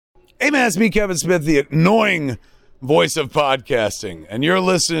Hey man, it's me, Kevin Smith, the annoying voice of podcasting, and you're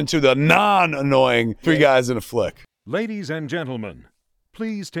listening to the non-annoying Three Guys in a Flick. Ladies and gentlemen,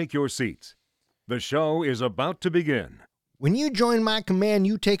 please take your seats. The show is about to begin. When you join my command,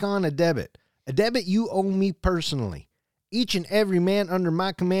 you take on a debit. A debit you owe me personally. Each and every man under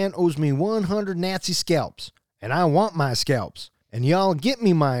my command owes me 100 Nazi scalps, and I want my scalps. And y'all get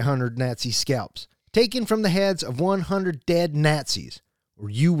me my 100 Nazi scalps, taken from the heads of 100 dead Nazis, or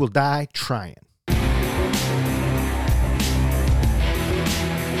you will die trying.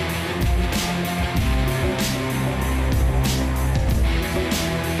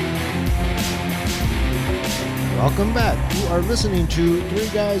 Welcome back. You are listening to Three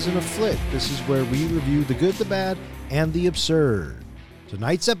Guys in a Flick. This is where we review the good, the bad, and the absurd.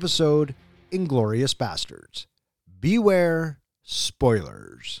 Tonight's episode, Inglourious Basterds. Beware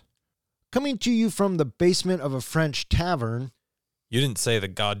spoilers. Coming to you from the basement of a French tavern. You didn't say the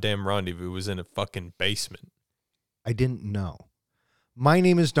goddamn rendezvous was in a fucking basement. I didn't know. My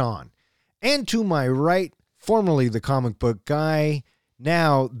name is Don. And to my right, formerly the comic book guy,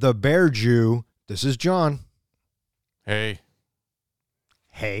 now the bear Jew, this is John. Hey.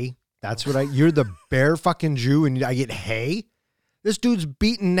 Hey? That's what you're the bear fucking Jew and I get hey? This dude's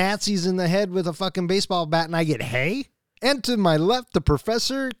beating Nazis in the head with a fucking baseball bat and I get hey? And to my left, the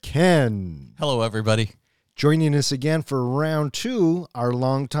Professor Ken. Hello, everybody. Joining us again for round two, our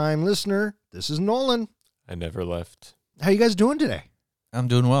longtime listener, this is Nolan. I never left. How you guys doing today? I'm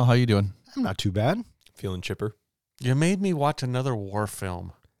doing well. How you doing? I'm not too bad. Feeling chipper. You made me watch another war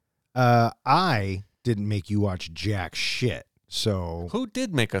film. I didn't make you watch jack shit, so... Who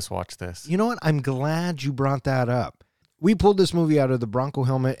did make us watch this? You know what? I'm glad you brought that up. We pulled this movie out of the Bronco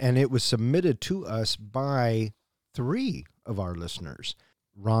helmet, and it was submitted to us by 3 of our listeners,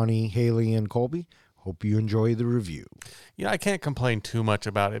 Ronnie, Haley, and Colby. Hope you enjoy the review. Yeah, I can't complain too much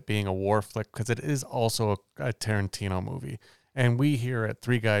about it being a war flick because it is also a Tarantino movie. And we here at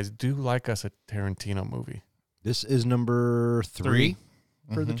Three Guys do like us a Tarantino movie. This is number 3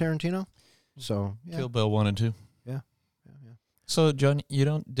 for the Tarantino. So, yeah. Kill Bill 1 and 2. Yeah. So, John, you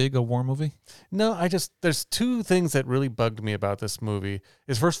don't dig a war movie? No, there's 2 things that really bugged me about this movie.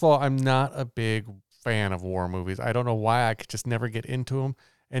 Is first of all, I'm not a big fan of war movies. I don't know why I could just never get into them.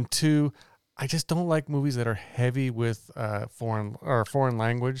 And 2, I just don't like movies that are heavy with foreign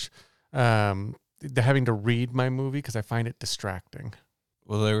language. Having to read my movie because I find it distracting.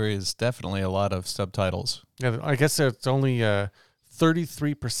 Well, there is definitely a lot of subtitles. Yeah, I guess it's only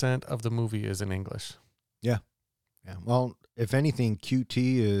 33% of the movie is in English. Yeah. Well, if anything, QT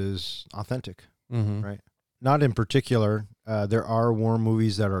is authentic, right? Not in particular. There are war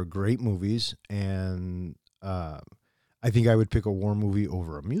movies that are great movies, and I think I would pick a war movie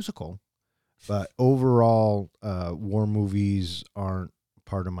over a musical. But overall, war movies aren't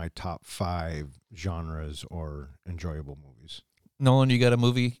part of my top 5 genres or enjoyable movies. Nolan, you got a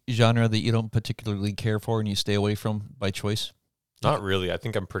movie genre that you don't particularly care for and you stay away from by choice? Not really. I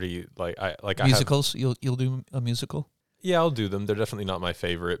think I'm pretty musicals. You'll do a musical? Yeah, I'll do them. They're definitely not my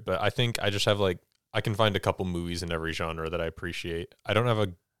favorite, but I think I just have I can find a couple movies in every genre that I appreciate. I don't have a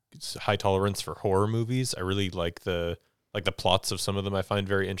high tolerance for horror movies. I really like the plots of some of them I find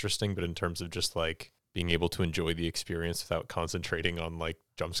very interesting, but in terms of just being able to enjoy the experience without concentrating on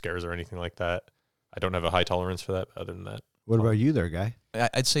jump scares or anything like that, I don't have a high tolerance for that. Other than that, what about you there, Guy?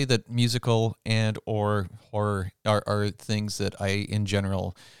 I'd say that musical and or horror are things that I, in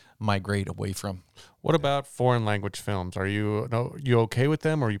general, migrate away from. What about foreign language films? Are you okay with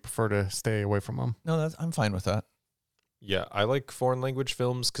them, or you prefer to stay away from them? No, I'm fine with that. Yeah, I like foreign language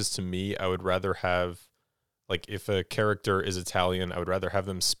films because to me, I would rather have, if a character is Italian, I would rather have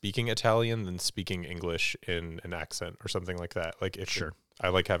them speaking Italian than speaking English in an accent or something like that. I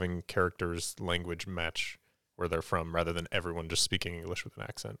like having characters' language match where they're from rather than everyone just speaking English with an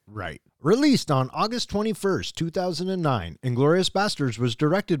accent. Right. Released on August 21st, 2009, Inglourious Basterds was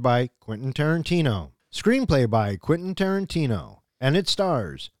directed by Quentin Tarantino. Screenplay by Quentin Tarantino. And it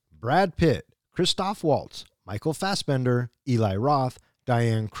stars Brad Pitt, Christoph Waltz, Michael Fassbender, Eli Roth,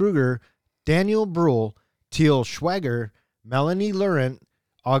 Diane Kruger, Daniel Bruhl, Teal Schweiger, Melanie Laurent,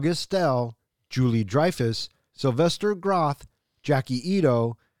 August Dell, Julie Dreyfus, Sylvester Groth, Jackie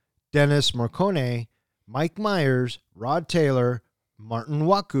Ito, Dennis Morcone, Mike Myers, Rod Taylor, Martin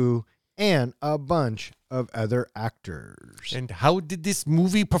Waku, and a bunch of other actors. And how did this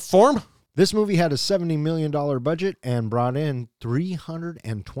movie perform? This movie had a $70 million budget and brought in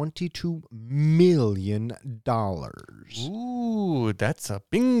 $322 million. Ooh, that's a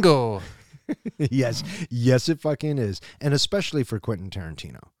bingo. Yes, it fucking is. And especially for Quentin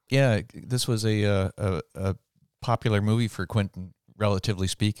Tarantino. Yeah, this was a popular movie for Quentin relatively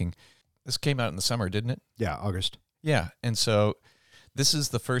speaking. This came out in the summer, didn't it? Yeah, August. Yeah, and so this is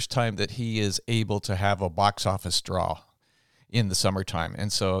the first time that he is able to have a box office draw in the summertime,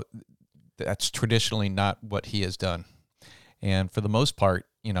 and so that's traditionally not what he has done. And for the most part,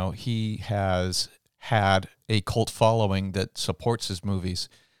 you know, he has had a cult following that supports his movies,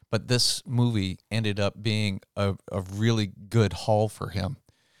 but this movie ended up being a really good haul for him.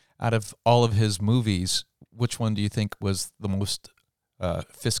 Out of all of his movies, which one do you think was the most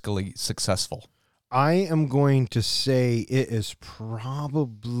fiscally successful? I am going to say it is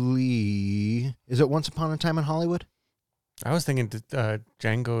probably... Is it Once Upon a Time in Hollywood? I was thinking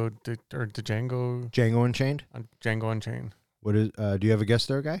Django Django Unchained? Django Unchained. What is? Do you have a guess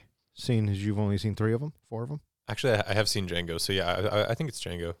there, Guy? Seeing as you've only seen 3 of them, 4 of them? Actually, I have seen Django, so yeah, I think it's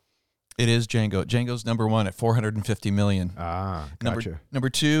Django. It is Django. Django's number 1 at $450 million. Ah, gotcha. Number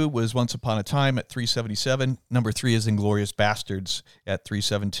 2 was Once Upon a Time at $377. Number 3 is Inglourious Basterds at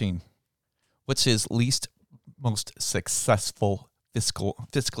 $317. What's his most successful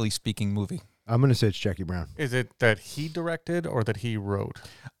fiscally speaking movie? I'm going to say it's Jackie Brown. Is it that he directed or that he wrote?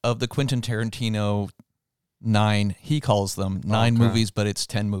 Of the Quentin Tarantino 9, he calls them 9 movies, but it's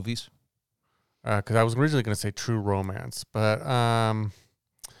 10 movies. Because I was originally going to say True Romance, but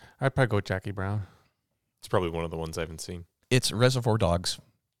I'd probably go with Jackie Brown. It's probably one of the ones I haven't seen. It's Reservoir Dogs.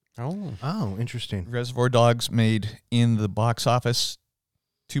 Oh, interesting. Reservoir Dogs made in the box office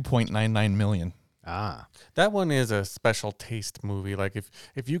 $2.99 million. Ah, that one is a special taste movie. Like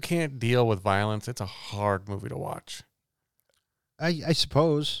if you can't deal with violence, it's a hard movie to watch. I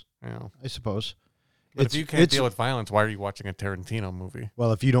suppose. Yeah. I suppose. But if you can't deal with violence, why are you watching a Tarantino movie?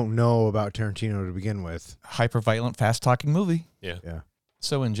 Well, if you don't know about Tarantino to begin with. Hyper-violent, fast-talking movie. Yeah.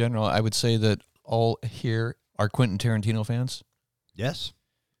 So in general, I would say that all here are Quentin Tarantino fans. Yes,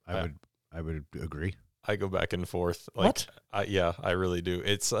 I would agree. I go back and forth. What? I really do.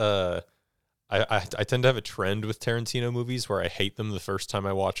 It's I tend to have a trend with Tarantino movies where I hate them the first time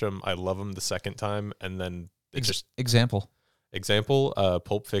I watch them. I love them the second time, and then it's just example,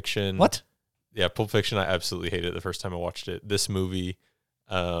 Pulp Fiction. What? Yeah, Pulp Fiction. I absolutely hated it the first time I watched it. This movie,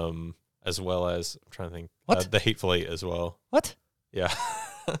 as well as I'm trying to think. What? The Hateful Eight as well. What? Yeah,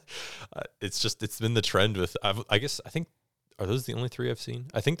 it's been the trend with. I think are those the only 3 I've seen?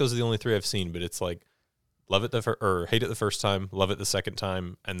 I think those are the only 3 I've seen. But it's like love it or hate it the first time, love it the second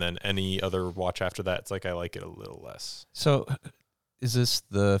time, and then any other watch after that, it's like I like it a little less. So, is this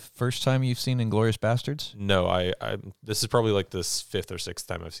the first time you've seen Inglourious Basterds? No, I this is probably like this 5th or 6th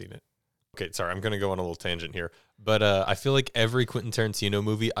time I've seen it. Okay, sorry, I'm going to go on a little tangent here. But I feel like every Quentin Tarantino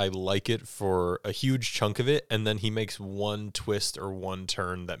movie, I like it for a huge chunk of it, and then he makes one twist or one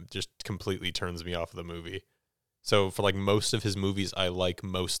turn that just completely turns me off of the movie. So for like most of his movies, I like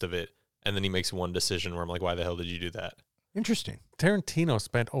most of it, and then he makes one decision where I'm like, why the hell did you do that? Interesting. Tarantino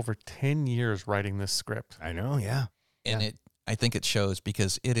spent over 10 years writing this script. I know, yeah. And I think it shows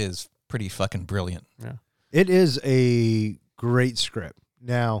because it is pretty fucking brilliant. Yeah. It is a great script.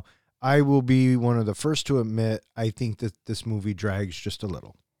 Now, I will be one of the first to admit I think that this movie drags just a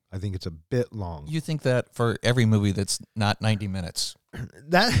little. I think it's a bit long. You think that for every movie that's not 90 minutes?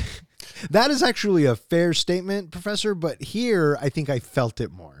 That is actually a fair statement, Professor, but here I think I felt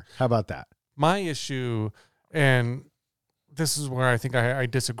it more. How about that? My issue, and this is where I think I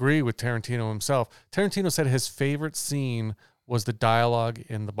disagree with Tarantino himself. Tarantino said his favorite scene was the dialogue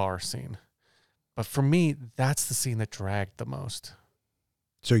in the bar scene. But for me, that's the scene that dragged the most.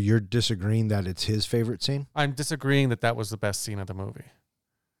 So you're disagreeing that it's his favorite scene? I'm disagreeing that was the best scene of the movie.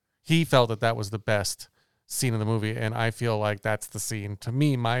 He felt that was the best scene of the movie, and I feel like that's the scene. To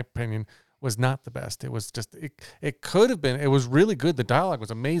me, my opinion, was not the best. It was just, it could have been. It was really good. The dialogue was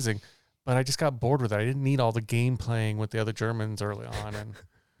amazing, but I just got bored with it. I didn't need all the game playing with the other Germans early on. And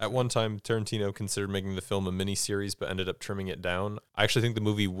At one time, Tarantino considered making the film a miniseries, but ended up trimming it down. I actually think the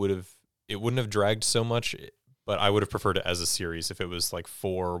movie wouldn't have dragged so much, but I would have preferred it as a series if it was like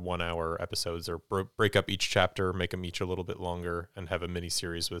 4 1-hour episodes, or break up each chapter, make them each a little bit longer, and have a mini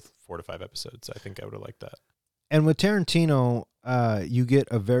series with 4 to 5 episodes. I think I would have liked that. And with Tarantino, you get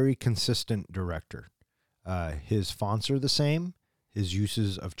a very consistent director. His fonts are the same. His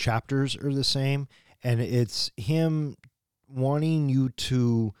uses of chapters are the same. And it's him wanting you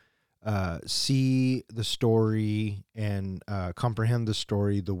to see the story and comprehend the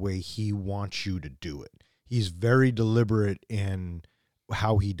story the way he wants you to do it. He's very deliberate in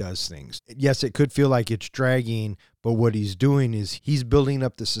how he does things. Yes, it could feel like it's dragging, but what he's doing is he's building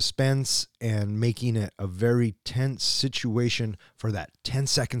up the suspense and making it a very tense situation for that 10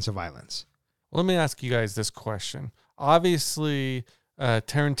 seconds of violence. let me ask you guys this question. Obviously,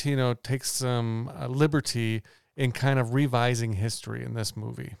 Tarantino takes some liberty in kind of revising history in this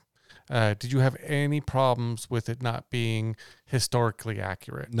movie. Did you have any problems with it not being historically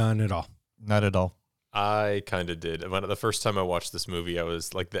accurate? None at all. Not at all. I kind of did. When the first time I watched this movie, I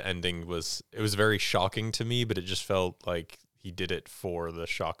was like, the ending was very shocking to me, but it just felt like he did it for the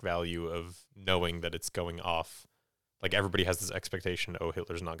shock value of knowing that it's going off. Like everybody has this expectation, oh,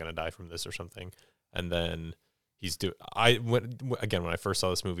 Hitler's not going to die from this or something, and then when I first saw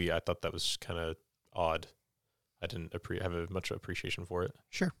this movie, I thought that was kind of odd. I didn't have much appreciation for it.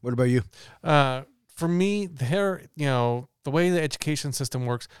 Sure. What about you? For me, the way the education system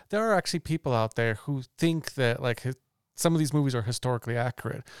works, there are actually people out there who think that like some of these movies are historically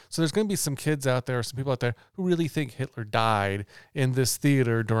accurate. So there's going to be some kids out there, some people out there who really think Hitler died in this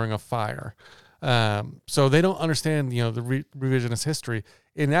theater during a fire. So they don't understand, the revisionist history.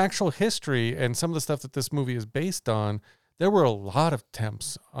 In actual history and some of the stuff that this movie is based on, there were a lot of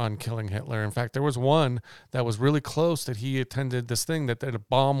attempts on killing Hitler. In fact, there was one that was really close that he attended this thing that a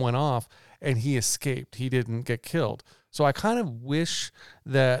bomb went off and he escaped. He didn't get killed. So I kind of wish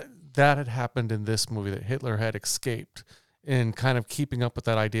that had happened in this movie, that Hitler had escaped, and kind of keeping up with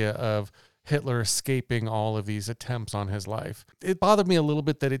that idea of Hitler escaping all of these attempts on his life. It bothered me a little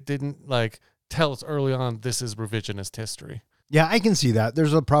bit that it didn't tell us early on this is revisionist history. Yeah, I can see that.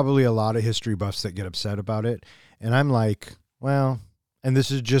 There's probably a lot of history buffs that get upset about it. And I'm like, well, and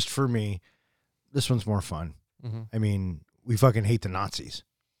this is just for me, this one's more fun. Mm-hmm. I mean, we fucking hate the Nazis,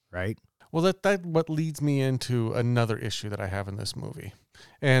 right? Well, that what leads me into another issue that I have in this movie.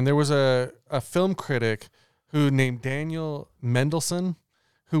 And there was a film critic who named Daniel Mendelsohn,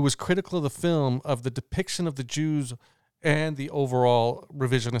 who was critical of the film, of the depiction of the Jews and the overall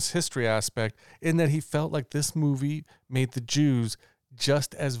revisionist history aspect, in that he felt like this movie made the Jews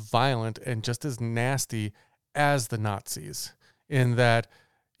just as violent and just as nasty as the Nazis, in that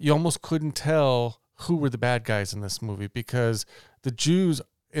you almost couldn't tell who were the bad guys in this movie, because the Jews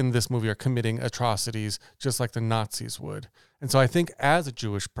in this movie are committing atrocities just like the Nazis would. And so I think as a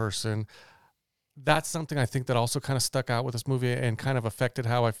Jewish person, that's something I think that also kind of stuck out with this movie and kind of affected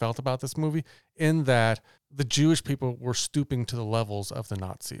how I felt about this movie, in that the Jewish people were stooping to the levels of the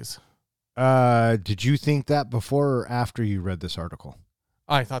Nazis. Did you think that before or after you read this article?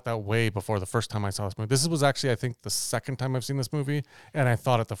 I thought that way before the first time I saw this movie. This was actually, I think, the second time I've seen this movie, and I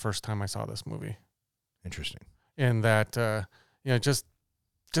thought it the first time I saw this movie. Interesting. And that,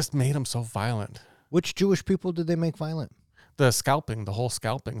 just made them so violent. Which Jewish people did they make violent? The whole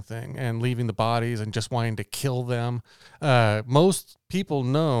scalping thing, and leaving the bodies and just wanting to kill them. Most people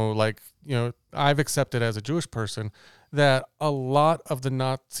know, I've accepted as a Jewish person that a lot of the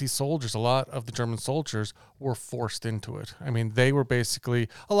Nazi soldiers, a lot of the German soldiers were forced into it. I mean, they were basically,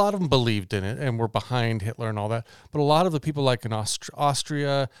 a lot of them believed in it and were behind Hitler and all that. But a lot of the people like in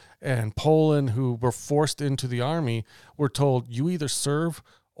Austria and Poland who were forced into the army were told, you either serve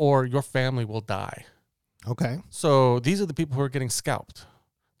or your family will die. Okay. So these are the people who are getting scalped.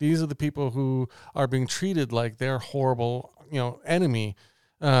 These are the people who are being treated like they're horrible, enemy,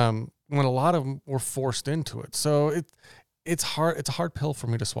 when a lot of them were forced into it. So it's hard. It's a hard pill for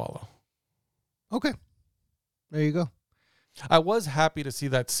me to swallow. Okay. There you go. I was happy to see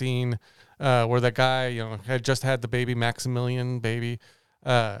that scene where that guy, had just had the baby, Maximilian baby.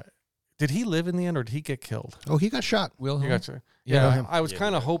 Did he live in the end, or did he get killed? Oh, he got shot. He got you. Yeah, Yeah, I was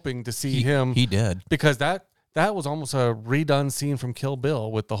kind of hoping to see him. He did. Because that was almost a redone scene from Kill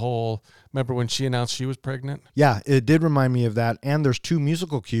Bill with the whole, remember when she announced she was pregnant? Yeah, it did remind me of that. And there's two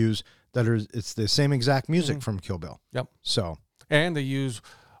musical cues it's the same exact music from Kill Bill. Yep. So. And they use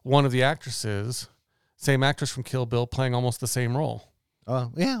one of the actresses, same actress from Kill Bill, playing almost the same role.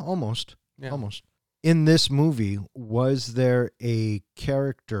 Yeah, almost. Yeah. Almost. In this movie, was there a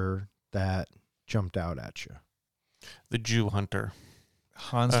character that jumped out at you? The Jew hunter.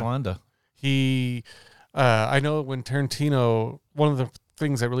 Hans Landa. I know when Tarantino, one of the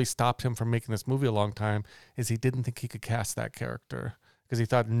things that really stopped him from making this movie a long time is he didn't think he could cast that character, because he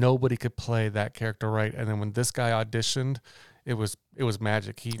thought nobody could play that character right. And then when this guy auditioned, it was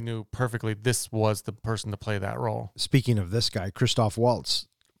magic. He knew perfectly this was the person to play that role. Speaking of this guy, Christoph Waltz,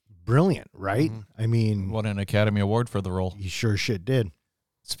 brilliant, right? Mm-hmm. I mean, Won an Academy Award for the role. he sure shit did.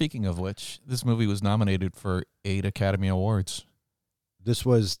 Speaking of which, this movie was nominated for 8 Academy Awards. This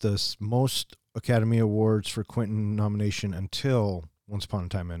was the most Academy Awards for Quentin nomination until Once Upon a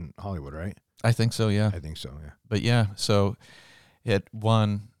Time in Hollywood, right? I think so, yeah. I think so, yeah. But yeah, so it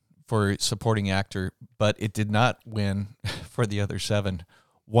won for supporting actor, but it did not win for the other 7.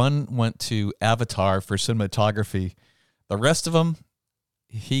 One went to Avatar for cinematography. The rest of them,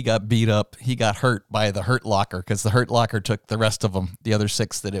 he got beat up. He got hurt by the Hurt Locker, because the Hurt Locker took the rest of them, the other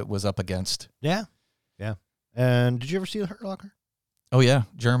 6 that it was up against. Yeah. Yeah. And did you ever see The Hurt Locker? Oh yeah,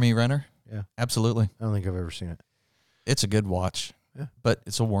 Jeremy Renner. Yeah. Absolutely. I don't think I've ever seen it. It's a good watch. Yeah. But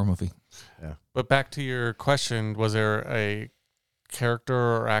it's a war movie. Yeah. But back to your question, was there a character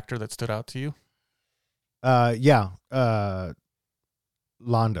or actor that stood out to you? Yeah.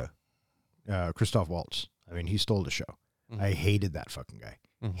 Londa. Christoph Waltz. I mean, he stole the show. Mhm. I hated that fucking guy.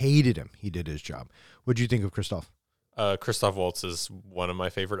 Mhm. Hated him. He did his job. What'd you think of Christoph? Christoph Waltz is one of my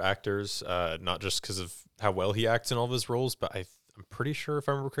favorite actors, not just because of how well he acts in all of his roles, but I'm pretty sure, if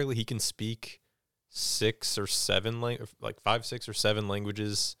I remember correctly, he can speak 6 or 7, like 5, 6 or 7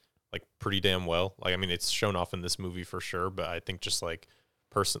 languages, like pretty damn well. Like, I mean, it's shown off in this movie for sure, but I think just like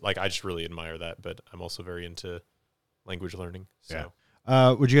I just really admire that. But I'm also very into language learning. So.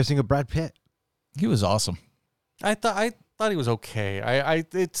 Yeah. What'd you guys think of Brad Pitt? He was awesome. I thought he was okay.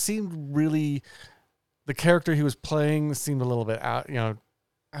 It seemed really, the character he was playing seemed a little bit out. You know,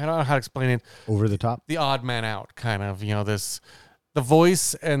 I don't know how to explain it. Over the top? The odd man out kind of. You know, the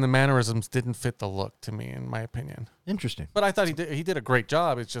voice and the mannerisms didn't fit the look to me, in my opinion. Interesting. But I thought he did a great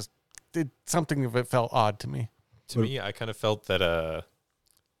job. It's just something of it felt odd to me. To me, I kind of felt that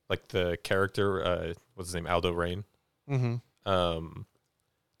like the character, what's his name, Aldo Rain. Mm-hmm.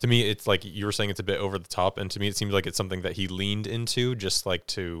 To me, it's like you were saying, it's a bit over the top, and to me, it seemed like it's something that he leaned into, just like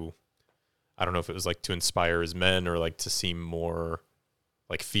to, I don't know if it was like to inspire his men or like to seem more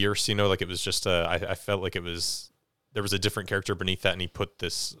like fierce, you know, like it was just I felt like there was a different character beneath that, and he put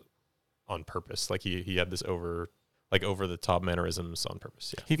this on purpose, like he had this over the top mannerisms on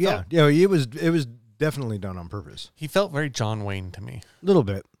purpose. Yeah, It was definitely done on purpose. He felt very John Wayne to me. A little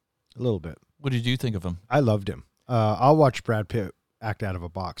bit. What did you think of him? I loved him. I'll watch Brad Pitt act out of a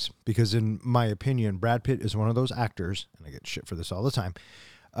box because, in my opinion, Brad Pitt is one of those actors, and I get shit for this all the time,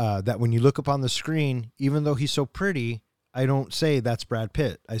 that when you look up on the screen, even though he's so pretty, I don't say that's Brad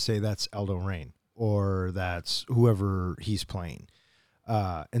Pitt. I say that's Aldo Rain or that's whoever he's playing.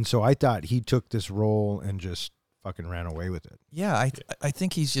 And so I thought he took this role and just fucking ran away with it. Yeah, I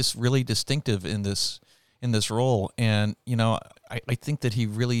think he's just really distinctive in this role, and you know, I think that he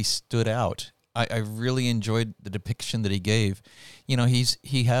really stood out. I really enjoyed the depiction that he gave. You know,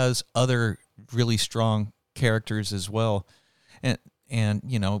 he has other really strong characters as well, and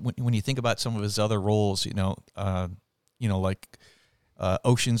you know, when you think about some of his other roles, you know, like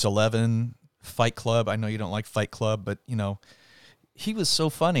Ocean's 11, Fight Club. I know you don't like Fight Club, but you know, he was so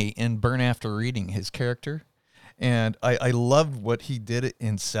funny in Burn After Reading, his character. And I loved what he did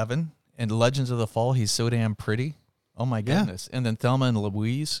in 7 and Legends of the Fall. He's so damn pretty. Oh my goodness. Yeah. And then Thelma and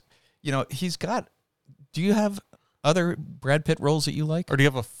Louise. You know, do you have other Brad Pitt roles that you like? Or do you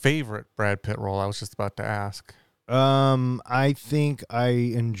have a favorite Brad Pitt role? I was just about to ask. I think I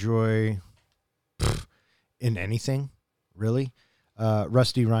enjoy in anything, really.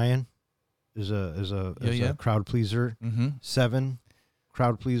 Rusty Ryan is a crowd pleaser. Mm-hmm. 7,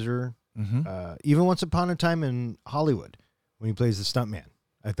 crowd pleaser. Mm-hmm. Even Once Upon a Time in Hollywood, when he plays the stuntman,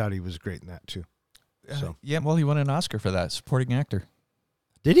 I thought he was great in that too. So yeah, well, he won an Oscar for that, supporting actor.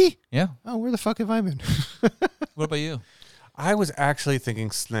 Did he? Yeah. Oh, where the fuck have I been? What about you? I was actually thinking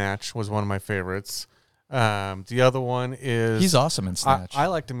Snatch was one of my favorites. The other one is... He's awesome in Snatch. I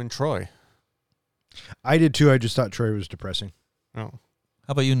liked him in Troy. I did too. I just thought Troy was depressing. Oh.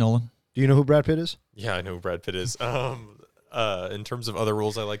 How about you, Nolan? Do you know who Brad Pitt is? Yeah, I know who Brad Pitt is. In terms of other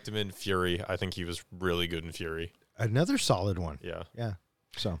roles, I liked him in Fury. I think he was really good in Fury. Another solid one. Yeah. Yeah.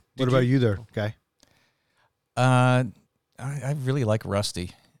 So, what about you there, Guy? I really like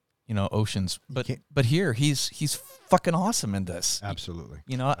Rusty, you know, Oceans, but here he's fucking awesome in this. Absolutely.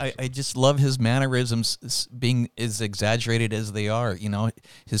 You know, I just love his mannerisms being as exaggerated as they are. You know,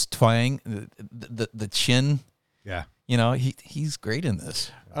 his twang, the chin. Yeah. You know, he's great in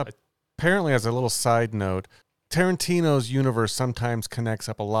this. Apparently, as a little side note, Tarantino's universe sometimes connects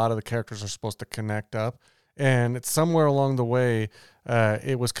up. A lot of the characters are supposed to connect up, and it's somewhere along the way,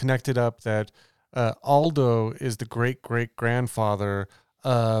 it was connected up that Aldo is the great-great-grandfather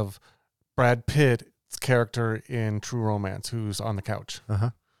of Brad Pitt's character in True Romance, who's on the couch. Uh-huh.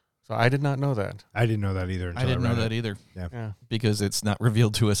 So I did not know that. I didn't know that either. I didn't know that either. Yeah. Because it's not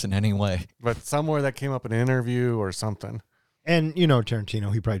revealed to us in any way. But somewhere that came up in an interview or something. And, you know,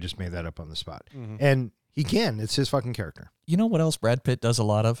 Tarantino, he probably just made that up on the spot. Mm-hmm. And he can. It's his fucking character. You know what else Brad Pitt does a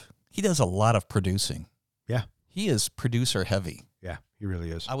lot of? He does a lot of producing. Yeah. He is producer heavy. Yeah, he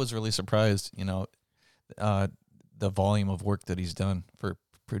really is. I was really surprised, you know, the volume of work that he's done for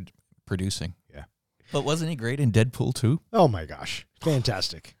producing. Yeah. But wasn't he great in Deadpool 2? Oh, my gosh.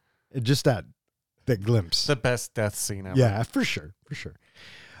 Fantastic. Just that glimpse. The best death scene ever. Yeah, for sure. For sure.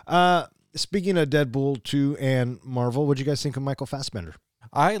 Speaking of Deadpool 2 and Marvel, what'd you guys think of Michael Fassbender?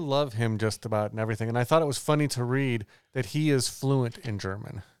 I love him just about in everything. And I thought it was funny to read that he is fluent in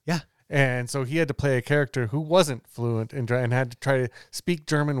German. Yeah. And so he had to play a character who wasn't fluent in German and had to try to speak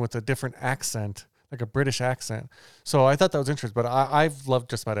German with a different accent, like a British accent. So I thought that was interesting. But I've loved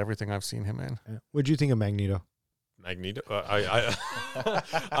just about everything I've seen him in. Yeah. What'd you think of Magneto? Magneto.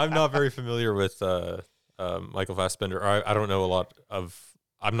 I'm not very familiar with Michael Fassbender. I don't know a lot of.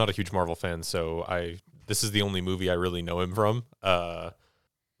 I'm not a huge Marvel fan, so this is the only movie I really know him from. I'm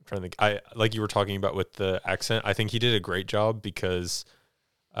trying to think. Like you were talking about with the accent. I think he did a great job because,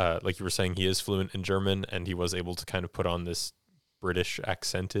 like you were saying, he is fluent in German, and he was able to kind of put on this British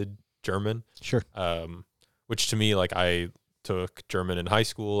accented German. Sure. Which to me, like I took German in high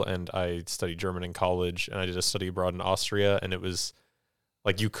school and I studied German in college, and I did a study abroad in Austria, and it was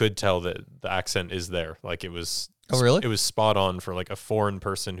like you could tell that the accent is there. Like it was. Oh, really? It was spot on for like a foreign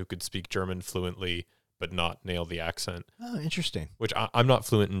person who could speak German fluently but not nail the accent. Oh, interesting. Which I'm not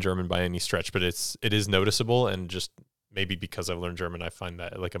fluent in German by any stretch, but it is noticeable, and just maybe because I've learned German, I find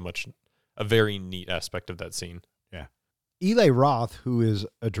that like a very neat aspect of that scene. Yeah. Eli Roth, who is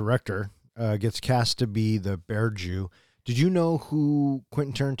a director, gets cast to be the Bear Jew. Did you know who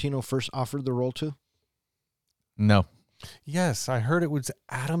Quentin Tarantino first offered the role to? No. Yes, I heard it was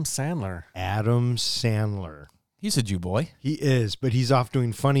Adam Sandler. Adam Sandler. He's a Jew boy. He is, but he's off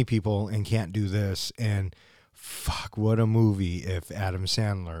doing Funny People and can't do this. And fuck, what a movie if Adam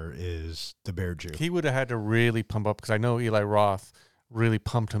Sandler is the Bear Jew. He would have had to really pump up, because I know Eli Roth really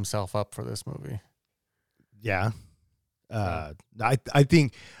pumped himself up for this movie. Yeah. I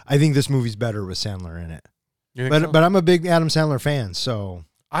think this movie's better with Sandler in it. You think so? But I'm a big Adam Sandler fan, so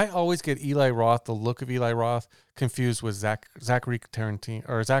I always get Eli Roth, the look of Eli Roth, confused with Zachary Tarantino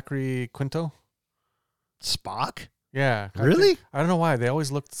or Zachary Quinto. Spock? Yeah. Really? I don't know why. They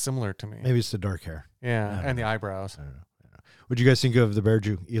always looked similar to me. Maybe it's the dark hair. Yeah, and the eyebrows. I don't know. What'd you guys think of the Bear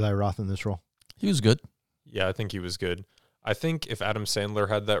Jew, Eli Roth, in this role? He was good. Yeah, I think he was good. I think if Adam Sandler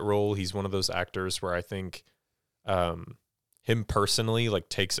had that role, he's one of those actors where I think him personally like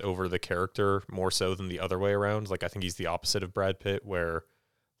takes over the character more so than the other way around. Like I think he's the opposite of Brad Pitt, where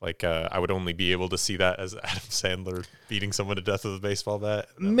like I would only be able to see that as Adam Sandler beating someone to death with a baseball bat.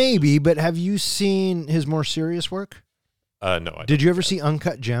 Maybe, but have you seen his more serious work? No. Did you ever see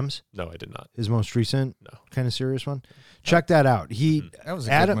Uncut Gems? No, I did not. His most recent No. kind of serious one? Check that out. That was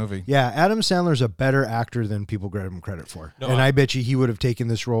a good movie. Yeah, Adam Sandler's a better actor than people give him credit for. No, and I bet you he would have taken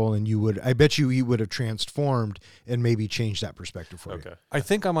this role and I bet you he would have transformed and maybe changed that perspective for you. Okay. I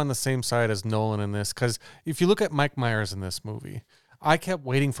think I'm on the same side as Nolan in this, because if you look at Mike Myers in this movie, I kept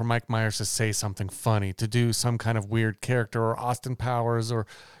waiting for Mike Myers to say something funny, to do some kind of weird character, or Austin Powers, or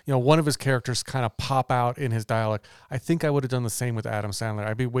one of his characters kind of pop out in his dialogue. I think I would have done the same with Adam Sandler.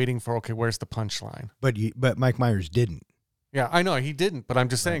 I'd be waiting for, okay, where's the punchline? But Mike Myers didn't. Yeah, I know he didn't, but I'm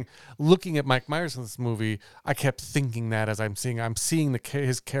just saying, looking at Mike Myers in this movie, I kept thinking that as I'm seeing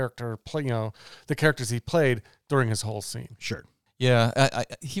his character play, the characters he played during his whole scene. Sure. Yeah,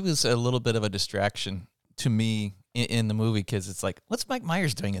 he was a little bit of a distraction to me in the movie, because it's like, what's Mike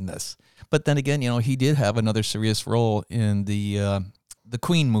Myers doing in this? But then again, he did have another serious role in the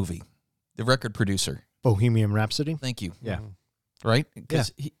Queen movie, the record producer. Bohemian Rhapsody? Thank you. Yeah. Right?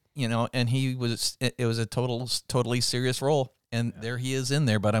 Because it was a totally serious role. And there he is in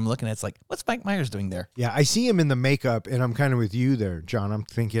there, but I'm looking at it's like, what's Mike Myers doing there? Yeah, I see him in the makeup, and I'm kind of with you there, John. I'm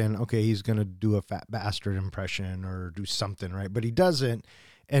thinking, okay, he's going to do a fat bastard impression or do something, right? But he doesn't,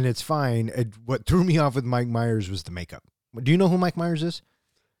 and it's fine. What threw me off with Mike Myers was the makeup. Do you know who Mike Myers is?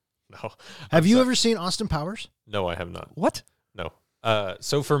 No. Have you ever seen Austin Powers? No, I have not. What? No.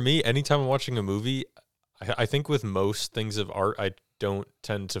 So for me, anytime I'm watching a movie, I think with most things of art, I don't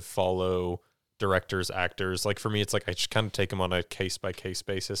tend to follow directors, actors. Like for me, it's like I just kind of take them on a case-by-case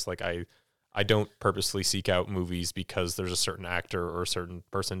basis. Like I don't purposely seek out movies because there's a certain actor or a certain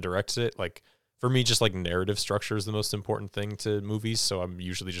person directs it. Like for me, just like narrative structure is the most important thing to movies. So I'm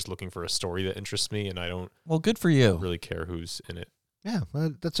usually just looking for a story that interests me, and I don't Well, good for you. really care who's in it. Yeah,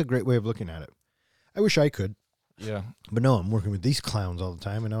 well, that's a great way of looking at it. I wish I could. Yeah. But no, I'm working with these clowns all the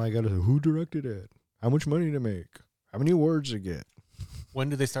time, and now I got to say, who directed it? How much money to make? How many awards to get? When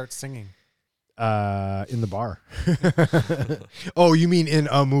do they start singing? In the bar. Oh, you mean in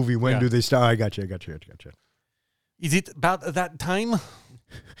a movie? When do they start? I got you. Is it about that time?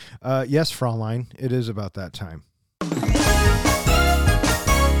 Yes, Fraulein. It is about that time.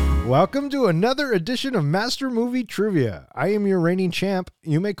 Welcome to another edition of Master Movie Trivia. I am your reigning champ.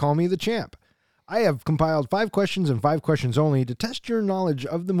 You may call me the champ. I have compiled 5 questions and 5 questions only to test your knowledge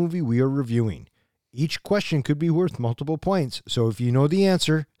of the movie we are reviewing. Each question could be worth multiple points, so if you know the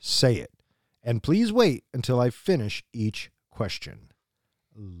answer, say it. And please wait until I finish each question.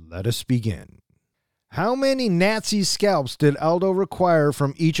 let us begin. How many Nazi scalps did Aldo require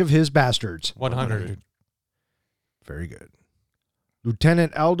from each of his bastards? 100. Very good.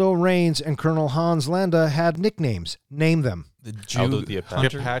 Lieutenant Aldo Raines and Colonel Hans Landa had nicknames. Name them. The Jew Aldo the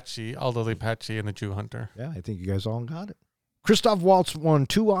hunter. Apache, Aldo the Apache, and the Jew Hunter. Yeah, I think you guys all got it. Christoph Waltz won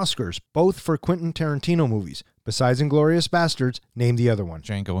 2 Oscars, both for Quentin Tarantino movies. Besides Inglourious Basterds, name the other one.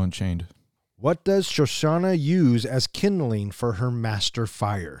 Django Unchained. What does Shoshana use as kindling for her master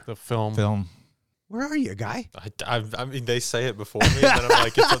fire? The film. Film. Where are you, guy? I mean, they say it before me, and then I'm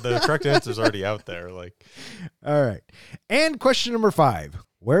like, the correct answer's already out there. Like, All right. And question number 5.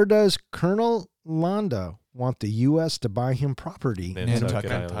 Where does Colonel Landa want the U.S. to buy him property?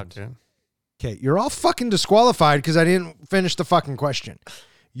 Nantucket Island. Nantucket. Okay, you're all fucking disqualified because I didn't finish the fucking question.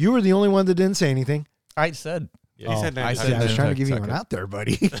 You were the only one that didn't say anything. I said. Yeah, He said I I Nantucket. was trying to give you one out there,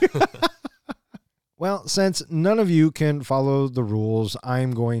 buddy. Well, since none of you can follow the rules,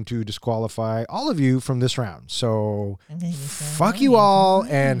 I'm going to disqualify all of you from this round. So, fuck you all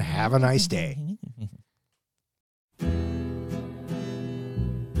and have a nice day.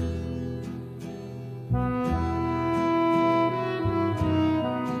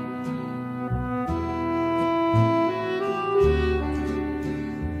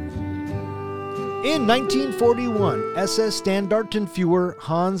 In 1941, SS Standartenführer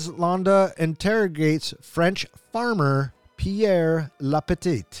Hans Landa interrogates French farmer Pierre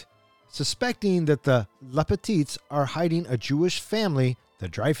Lapetit, suspecting that the Lapetits are hiding a Jewish family, the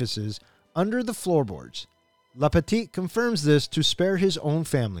Dreyfuses, under the floorboards. Lapetit confirms this to spare his own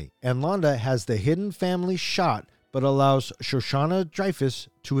family, and Landa has the hidden family shot but allows Shoshana Dreyfus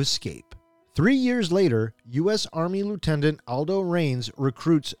to escape. 3 years later, U.S. Army Lieutenant Aldo Raines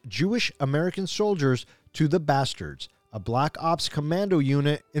recruits Jewish American soldiers to the Bastards, a Black Ops commando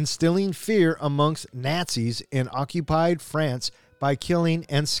unit instilling fear amongst Nazis in occupied France by killing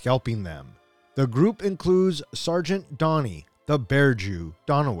and scalping them. The group includes Sergeant Donny, the Bear Jew,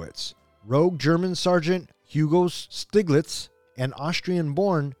 Donowitz, rogue German Sergeant Hugo Stiglitz, and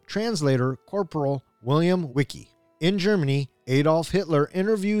Austrian-born translator Corporal William Wicke. In Germany, Adolf Hitler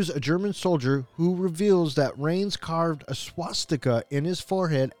interviews a German soldier who reveals that Raines carved a swastika in his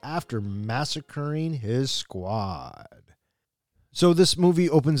forehead after massacring his squad. So this movie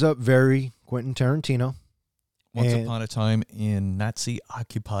opens up very Quentin Tarantino. Once And- upon a time in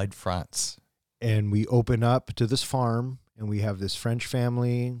Nazi-occupied France. And we open up to this farm, and we have this French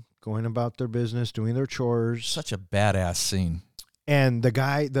family going about their business, doing their chores. Such a badass scene. And the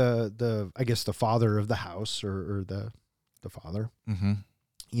guy, the I guess the father of the house, or the father, Mm-hmm.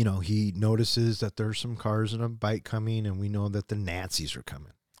 you know, he notices that there's some cars and a bike coming, and we know that the Nazis are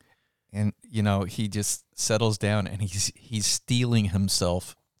coming. And, you know, he just settles down and he's steeling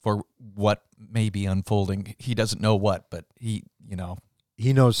himself for what may be unfolding. He doesn't know what, but he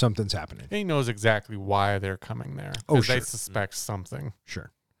He knows something's happening. He knows exactly why they're coming there. Oh, Because they sure. suspect something.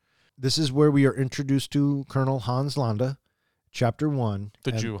 Sure. This is where we are introduced to Colonel Hans Landa, Chapter 1.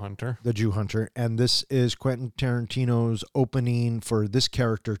 The and- Jew Hunter. The Jew Hunter. And this is Quentin Tarantino's opening for this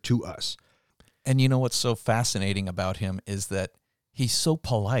character to us. And you know what's so fascinating about him is that he's so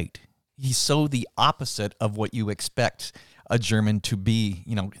polite. He's so the opposite of what you expect a German to be.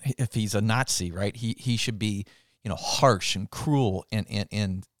 You know, if he's a Nazi, right? He should be, you know, harsh and cruel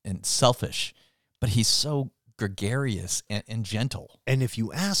and selfish. But he's so gregarious and gentle. And if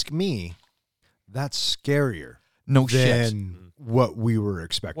you ask me, that's scarier No shit. than what we were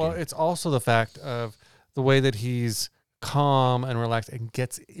expecting. Well, it's also the fact of the way that he's calm and relaxed and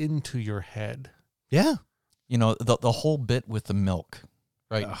gets into your head. yeah. You know, the whole bit with the milk,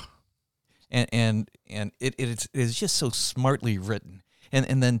 right? Ugh. And it's just so smartly written.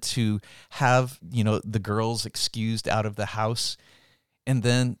 And then to have, you know, the girls excused out of the house and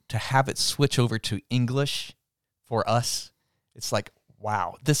then to have it switch over to English for us, it's like,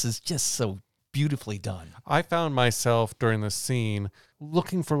 wow, this is just so beautifully done. I found myself during the scene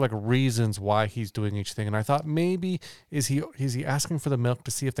looking for like reasons why he's doing each thing, and I thought maybe is he asking for the milk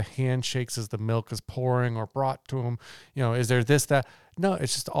to see if the hand shakes as the milk is pouring or brought to him? You know, is there this, that? No,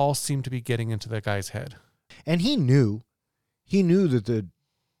 it's just all seemed to be getting into the guy's head. And he knew that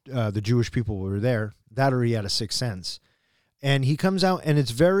the Jewish people were there, that or he had a sixth sense. And he comes out and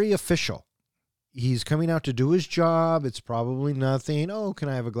it's very official. He's coming out to do his job. It's probably nothing. Oh, can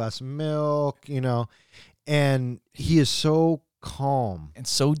I have a glass of milk? You know, and he is so calm. And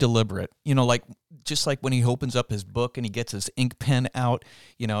so deliberate, you know, like just like when he opens up his book and he gets his ink pen out,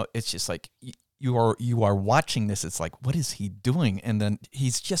 you know, it's just like you are watching this. It's like, what is he doing? And then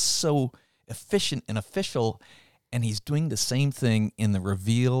he's just so efficient and official, and he's doing the same thing in the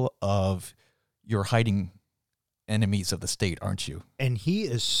reveal of you're hiding enemies of the state, aren't you? And he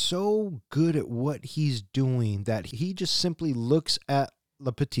is so good at what he's doing that he just simply looks at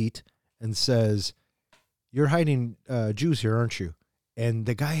Le Petit and says, "You're hiding Jews here, aren't you?" And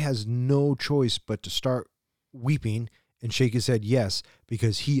the guy has no choice but to start weeping and shake his head yes,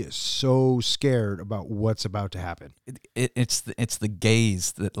 because he is so scared about what's about to happen. It's the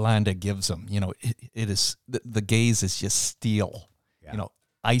gaze that Landa gives him. You know, it is the gaze is just steel. Yeah. You know,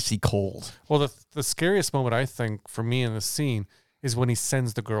 icy cold. Well, the scariest moment, I think, for me in the scene is when he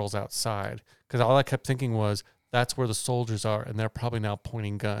sends the girls outside. Because all I kept thinking was, that's where the soldiers are, and they're probably now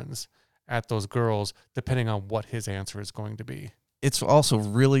pointing guns at those girls, depending on what his answer is going to be. It's also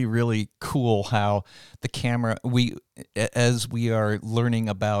really, really cool how the camera, as we are learning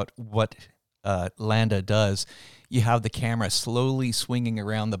about what Landa does, you have the camera slowly swinging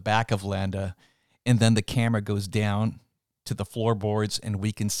around the back of Landa, and then the camera goes down to the floorboards, and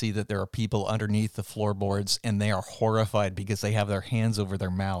we can see that there are people underneath the floorboards, and they are horrified because they have their hands over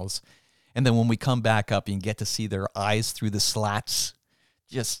their mouths. And then when we come back up, you get to see their eyes through the slats.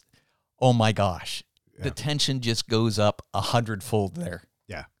 Just, oh my gosh. Yeah. The tension just goes up 100-fold there.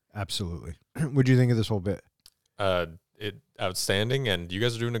 Yeah, absolutely. What do you think of this whole bit? Outstanding, and you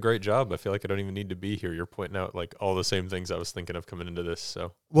guys are doing a great job. I feel like I don't even need to be here. You're pointing out like all the same things I was thinking of coming into this.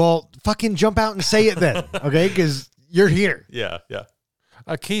 So Well, fucking jump out and say it then, okay? Because you're here. yeah.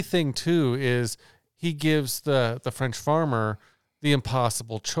 A key thing, too, is he gives the French farmer the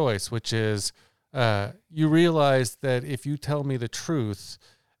impossible choice, which is you realize that if you tell me the truth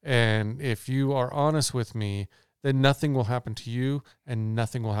and if you are honest with me, then nothing will happen to you and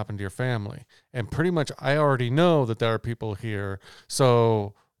nothing will happen to your family. And pretty much I already know that there are people here,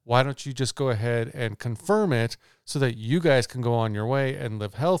 so why don't you just go ahead and confirm it so that you guys can go on your way and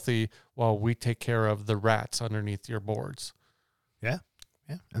live healthy while we take care of the rats underneath your boards. Yeah,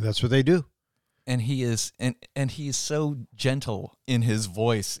 and that's what they do. And he is and he is so gentle in his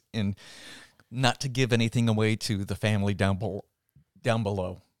voice, and not to give anything away to the family down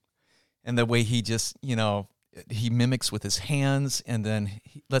below. And the way he just, you know, he mimics with his hands, and then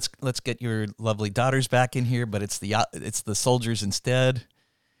let's get your lovely daughters back in here, but it's the soldiers instead.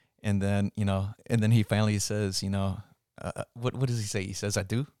 And then, you know, and then he finally says, you know, what does he say? He says, "I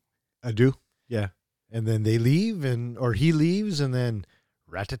do." I do. Yeah. And then they leave, or he leaves, and then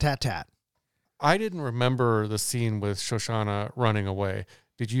rat-a-tat-tat. I didn't remember the scene with Shoshana running away.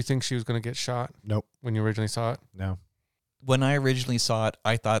 Did you think she was going to get shot? Nope. When you originally saw it? No. When I originally saw it,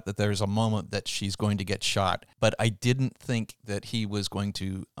 I thought that there's a moment that she's going to get shot, but I didn't think that he was going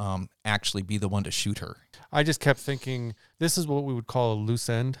to actually be the one to shoot her. I just kept thinking, this is what we would call a loose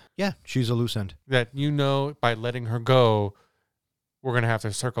end. Yeah, she's a loose end. That, you know, by letting her go, we're going to have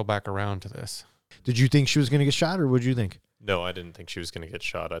to circle back around to this. Did you think she was going to get shot, or what did you think? No, I didn't think she was going to get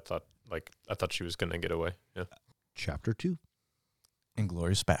shot. I thought she was going to get away. Yeah. Chapter 2.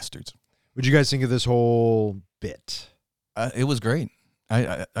 Inglourious Basterds. What did you guys think of this whole bit? It was great.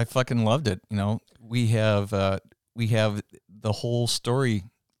 I fucking loved it. You know, we have the whole story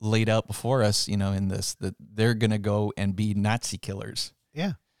laid out before us, you know, in this, that they're going to go and be Nazi killers.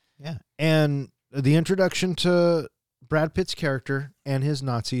 Yeah. And the introduction to Brad Pitt's character and his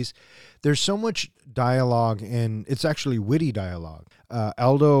Nazis, there's so much dialogue, and it's actually witty dialogue.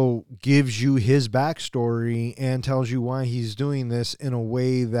 Aldo gives you his backstory and tells you why he's doing this in a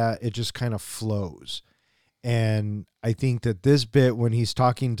way that it just kind of flows. And I think that this bit, when he's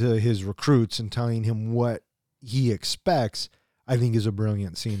talking to his recruits and telling him what he expects, I think is a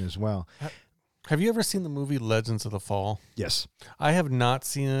brilliant scene as well. Have you ever seen the movie Legends of the Fall? Yes. I have not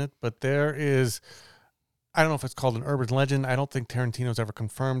seen it, but there is, I don't know if it's called an urban legend. I don't think Tarantino's ever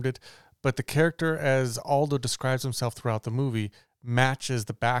confirmed it, but the character, as Aldo describes himself throughout the movie, matches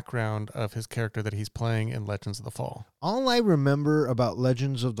the background of his character that he's playing in Legends of the Fall. All I remember about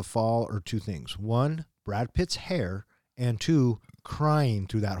Legends of the Fall are two things. One, Brad Pitt's hair, and two, crying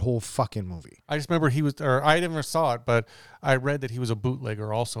through that whole fucking movie. I just remember I never saw it, but I read that he was a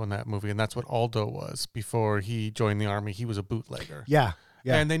bootlegger also in that movie, and that's what Aldo was before he joined the army. He was a bootlegger. Yeah.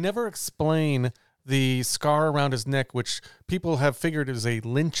 And they never explain the scar around his neck, which people have figured is a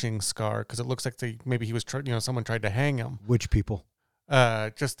lynching scar because it looks like maybe he was someone tried to hang him. Which people?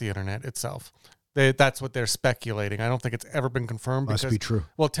 Just the internet itself. That's what they're speculating. I don't think it's ever been confirmed. Must be true.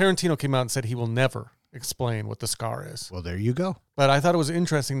 Well, Tarantino came out and said he will never explain what the scar is. Well, there you go. But I thought it was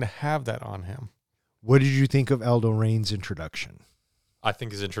interesting to have that on him. What did you think of Aldo Rain's introduction? I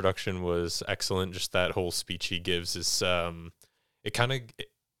think his introduction was excellent. Just that whole speech he gives is,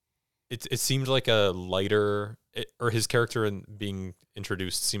 it seemed like a lighter, or his character in being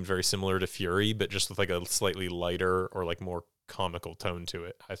introduced seemed very similar to Fury, but just with like a slightly lighter or like more comical tone to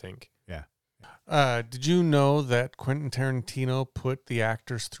it, I think. Yeah. Did you know that Quentin Tarantino put the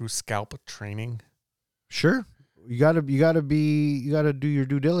actors through scalp training? Sure. You gotta do your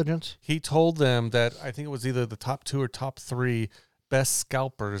due diligence. He told them that I think it was either the top 2 or top 3 best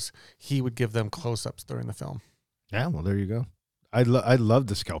scalpers. He would give them close-ups during the film. Yeah, well, there you go. I love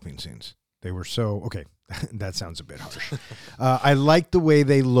the scalping scenes. They were so okay. That sounds a bit harsh. I liked the way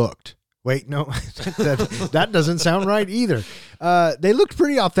they looked. Wait, no, that doesn't sound right either. They looked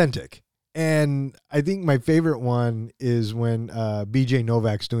pretty authentic. And I think my favorite one is when BJ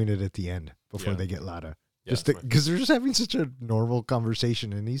Novak's doing it at the end before they get Lada. Just because they're just having such a normal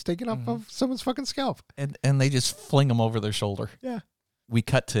conversation and he's taking off of someone's fucking scalp. And they just fling him over their shoulder. Yeah. We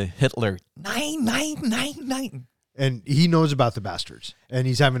cut to Hitler. 999. And he knows about the bastards and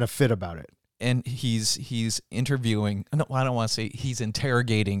he's having a fit about it. And he's interviewing. No, I don't want to say he's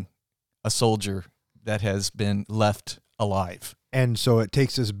interrogating a soldier that has been left alive. And so it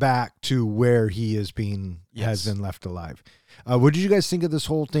takes us back to where he has been left alive. What did you guys think of this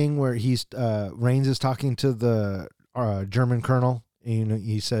whole thing where Raines is talking to the German colonel? And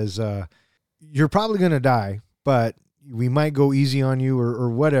he says, "You're probably going to die, but we might go easy on you or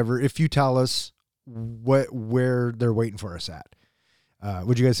whatever if you tell us where they're waiting for us at." What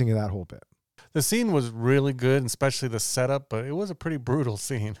did you guys think of that whole bit? The scene was really good, especially the setup, but it was a pretty brutal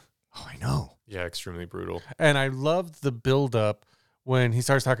scene. Oh, I know. Yeah, extremely brutal. And I loved the build-up when he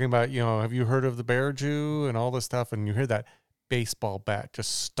starts talking about, have you heard of the Bear Jew and all this stuff? And you hear that baseball bat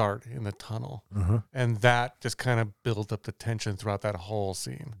just start in the tunnel. And that just kind of built up the tension throughout that whole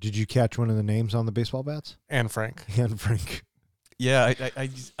scene. Did you catch one of the names on the baseball bats? Anne Frank. Anne Frank. Yeah, I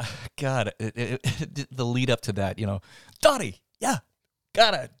just, God, the lead up to that, Donnie, yeah,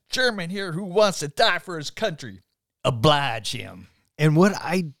 got a German here who wants to die for his country. Oblige him. And what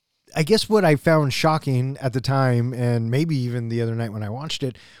I guess what I found shocking at the time, and maybe even the other night when I watched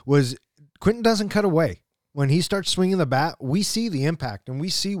it, was Quentin doesn't cut away. When he starts swinging the bat, we see the impact and we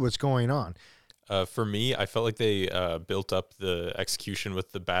see what's going on. For me, I felt like they built up the execution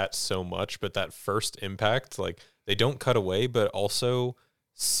with the bat so much, but that first impact, like they don't cut away, but also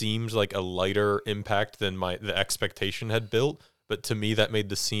seems like a lighter impact than the expectation had built. But to me, that made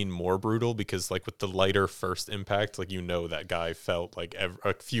the scene more brutal because, like, with the lighter first impact, like, that guy felt like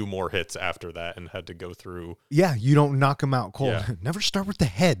a few more hits after that and had to go through. Yeah, you don't knock him out cold. Yeah. Never start with the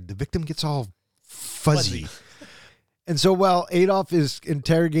head. The victim gets all fuzzy. And so while Adolf is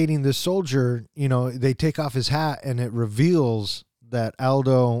interrogating the soldier, they take off his hat and it reveals that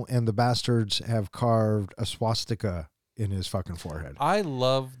Aldo and the bastards have carved a swastika in his fucking forehead. I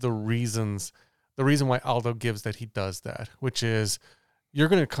love the reason why Aldo gives that he does that, which is you're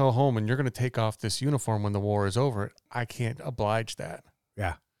going to go home and you're going to take off this uniform when the war is over. I can't oblige that.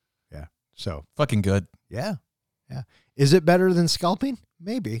 Yeah. So Fucking good. Yeah. Is it better than scalping?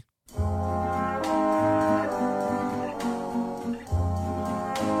 Maybe.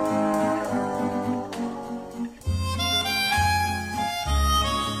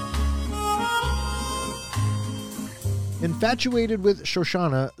 Infatuated with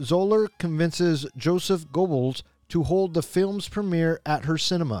Shoshana, Zoller convinces Joseph Goebbels to hold the film's premiere at her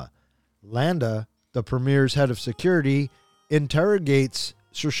cinema. Landa, the premiere's head of security, interrogates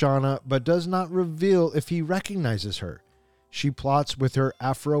Shoshana but does not reveal if he recognizes her. She plots with her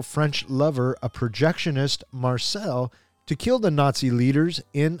Afro-French lover, a projectionist, Marcel, to kill the Nazi leaders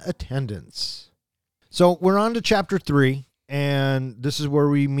in attendance. So we're on to chapter 3. And this is where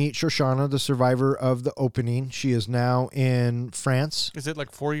we meet Shoshana, the survivor of the opening. She is now in France. Is it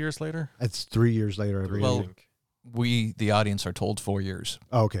like 4 years later? It's 3 years later, I believe. Well, we, the audience, are told 4 years.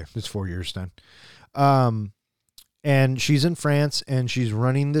 Oh, okay. It's 4 years then. And she's in France and she's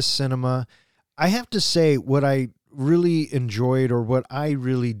running this cinema. I have to say what I really enjoyed or what I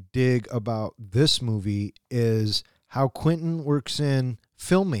really dig about this movie is how Quentin works in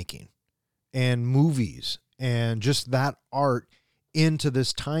filmmaking and movies and just that art into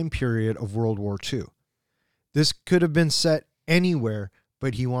this time period of World War II. This could have been set anywhere,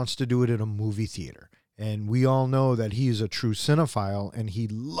 but he wants to do it in a movie theater. And we all know that he is a true cinephile and he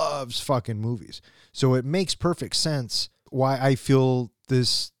loves fucking movies. So it makes perfect sense why I feel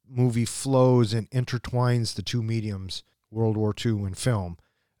this movie flows and intertwines the two mediums, World War II and film.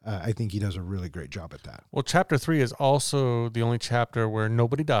 I think he does a really great job at that. Well, chapter 3 is also the only chapter where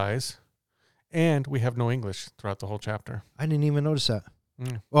nobody dies. And we have no English throughout the whole chapter. I didn't even notice that.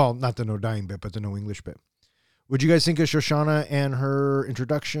 Mm. Well, not the no dying bit, but the no English bit. What'd you guys think of Shoshana and her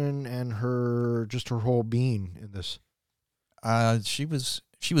introduction and her whole being in this? She was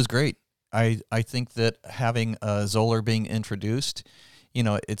great. I think that having Zoller being introduced,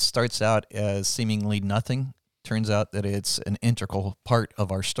 it starts out as seemingly nothing. Turns out that it's an integral part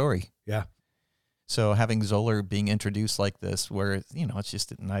of our story. Yeah. So having Zoller being introduced like this, where, you know, it's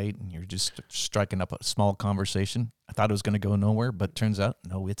just at night and you're just striking up a small conversation. I thought it was going to go nowhere, but turns out,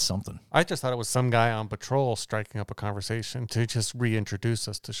 no, it's something. I just thought it was some guy on patrol striking up a conversation to just reintroduce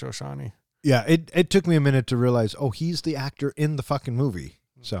us to Shoshani. Yeah, it took me a minute to realize, oh, he's the actor in the fucking movie.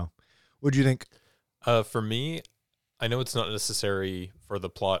 So, what'd you think? For me, I know it's not necessary for the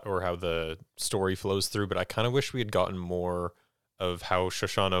plot or how the story flows through, but I kind of wish we had gotten more of how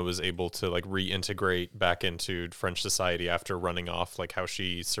Shoshana was able to like reintegrate back into French society after running off, like how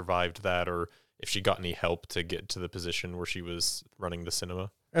she survived that, or if she got any help to get to the position where she was running the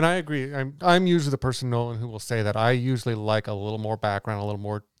cinema. And I agree. I'm usually the person, Nolan, who will say that I usually like a little more background, a little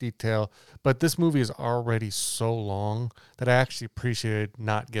more detail. But this movie is already so long that I actually appreciated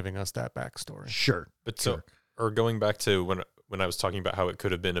not giving us that backstory. Sure. But so, or going back to when I was talking about how it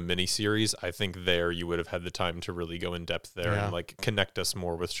could have been a mini series, I think there you would have had the time to really go in depth there and like connect us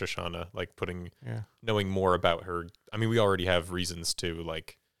more with Shoshana, like knowing more about her. I mean, we already have reasons to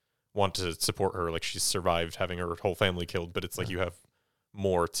like want to support her. Like she's survived having her whole family killed, but it's like you have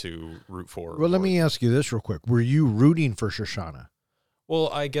more to root for. Well, let me ask you this real quick. Were you rooting for Shoshana? Well,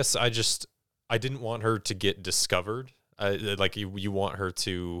 I guess I didn't want her to get discovered. Like you want her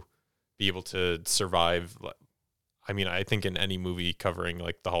to be able to survive. I mean, I think in any movie covering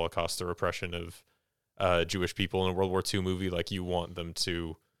like the Holocaust or oppression of Jewish people in a World War II movie, like you want them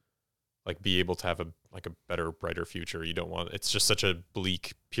to like be able to have a better, brighter future. You don't want, it's just such a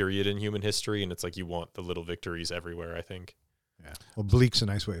bleak period in human history. And it's like, you want the little victories everywhere, I think. Yeah. Well, bleak's a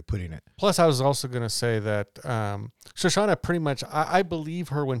nice way of putting it. Plus, I was also going to say that Shoshana pretty much, I believe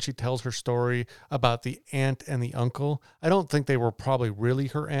her when she tells her story about the aunt and the uncle. I don't think they were probably really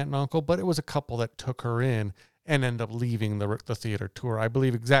her aunt and uncle, but it was a couple that took her in and ended up leaving the theater tour. I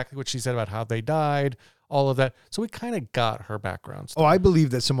believe exactly what she said about how they died, all of that. So we kind of got her background stuff. Oh, I believe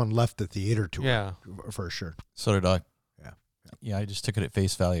that someone left the theater tour. Yeah. For sure. So did I. Yeah. Yeah, I just took it at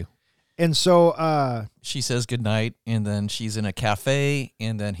face value. And so she says goodnight, and then she's in a cafe,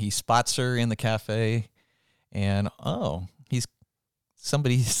 and then he spots her in the cafe, and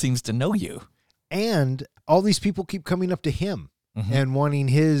somebody seems to know you. And all these people keep coming up to him and wanting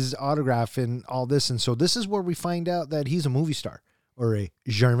his autograph and all this. And so this is where we find out that he's a movie star or a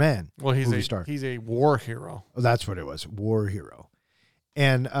German movie star. He's a war hero. Oh, that's what it was, war hero.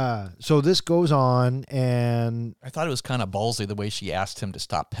 And so this goes on, and I thought it was kind of ballsy the way she asked him to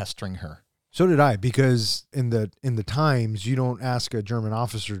stop pestering her. So did I, because in the times, you don't ask a German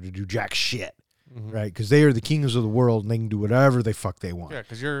officer to do jack shit, right? Because they are the kings of the world, and they can do whatever the fuck they want. Yeah,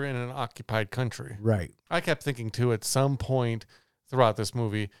 because you're in an occupied country. Right. I kept thinking, too, at some point throughout this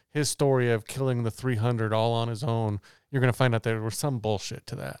movie, his story of killing the 300 all on his own, you're going to find out there was some bullshit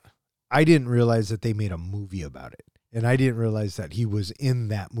to that. I didn't realize that they made a movie about it. And I didn't realize that he was in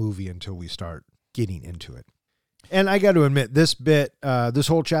that movie until we start getting into it. And I got to admit, this bit, this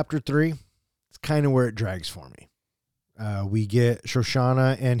whole chapter 3, it's kind of where it drags for me. We get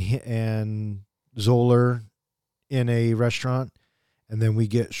Shoshana and Zoller in a restaurant, and then we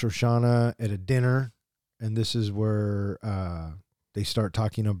get Shoshana at a dinner, and this is where they start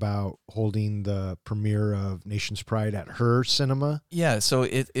talking about holding the premiere of Nation's Pride at her cinema. Yeah, so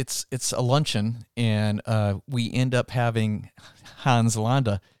it's a luncheon, and we end up having Hans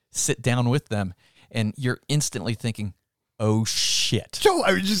Landa sit down with them, and you're instantly thinking, oh, shit. So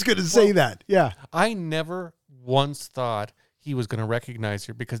I was just going to say that. Yeah. I never once thought he was going to recognize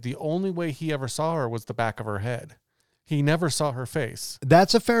her because the only way he ever saw her was the back of her head. He never saw her face.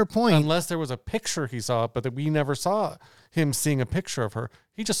 That's a fair point. Unless there was a picture he saw, but that we never saw him seeing a picture of her.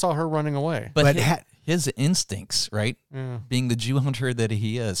 He just saw her running away. But his instincts, right? Yeah. Being the Jew hunter that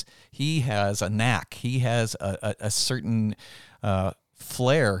he is, he has a knack. He has a certain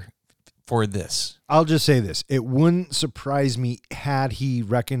flair for this. I'll just say this. It wouldn't surprise me had he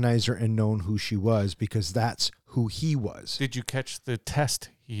recognized her and known who she was, because that's who he was. Did you catch the test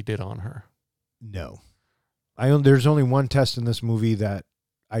he did on her? No. There's only one test in this movie that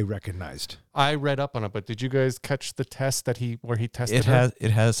I recognized. I read up on it, but did you guys catch the test where he tested her? It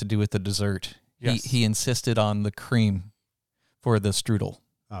has to do with the dessert. Yes. He insisted on the cream for the strudel.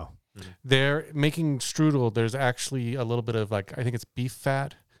 Oh. They're making strudel. There's actually a little bit of I think it's beef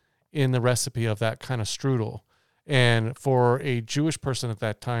fat in the recipe of that kind of strudel. And for a Jewish person at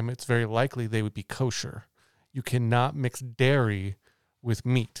that time, it's very likely they would be kosher. You cannot mix dairy with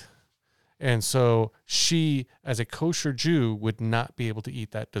meat. And so she, as a kosher Jew, would not be able to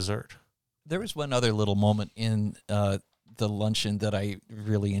eat that dessert. There was one other little moment in the luncheon that I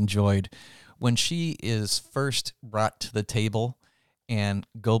really enjoyed. When she is first brought to the table and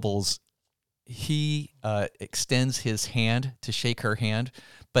Goebbels, he extends his hand to shake her hand,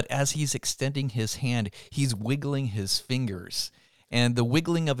 but as he's extending his hand, he's wiggling his fingers. And the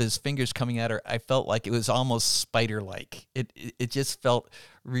wiggling of his fingers coming at her, I felt like it was almost spider-like. It just felt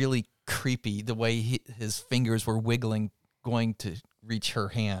really creepy the way his fingers were wiggling, going to reach her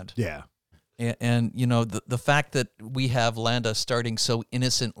hand. Yeah. And you know, the fact that we have Landa starting so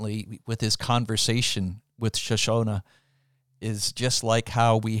innocently with his conversation with Shoshana is just like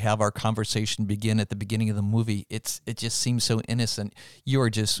how we have our conversation begin at the beginning of the movie. It just seems so innocent. You are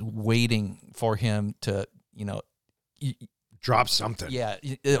just waiting for him to, you know, Drop something. yeah,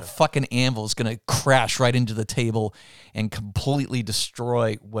 a fucking anvil is going to crash right into the table and completely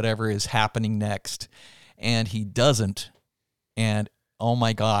destroy whatever is happening next. And he doesn't. And oh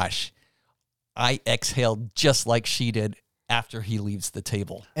my gosh, I exhaled just like she did after he leaves the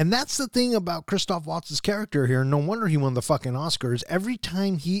table. And that's the thing about Christoph Waltz's character here. No wonder he won the fucking Oscars. Every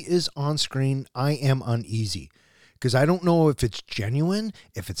time he is on screen, I am uneasy. Because I don't know if it's genuine,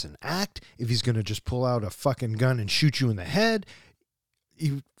 if it's an act, if he's going to just pull out a fucking gun and shoot you in the head.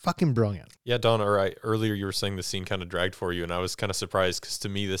 He's fucking brilliant. Yeah, Don, earlier you were saying the scene kind of dragged for you, and I was kind of surprised because to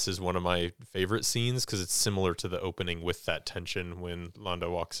me this is one of my favorite scenes because it's similar to the opening with that tension when Landa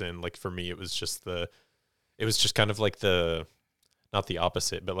walks in. Like for me, it was just kind of like not the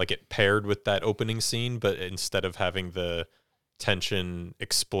opposite, but like it paired with that opening scene, but instead of having the tension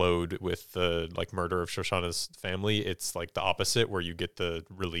explode with the like murder of Shoshana's family, it's like the opposite where you get the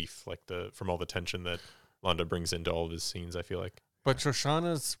relief like from all the tension that Landa brings into all of his scenes, I feel like. But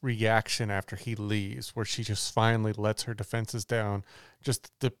Shoshana's reaction after he leaves, where she just finally lets her defenses down,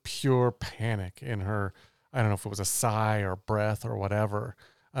 just the pure panic in her, I don't know if it was a sigh or breath or whatever,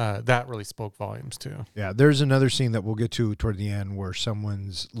 that really spoke volumes too. Yeah, there's another scene that we'll get to toward the end where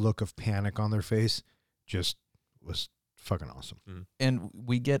someone's look of panic on their face just was fucking awesome. Mm. And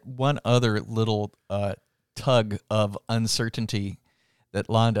we get one other little tug of uncertainty that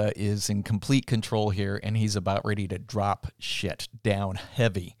Landa is in complete control here, and he's about ready to drop shit down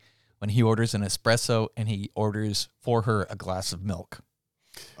heavy when he orders an espresso and he orders for her a glass of milk.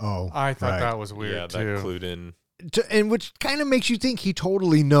 Oh, I thought right. that was weird Yeah, too. that clued in. And which kind of makes you think he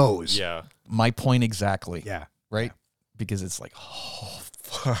totally knows. Yeah. My point exactly. Yeah. Right? Because it's like, oh,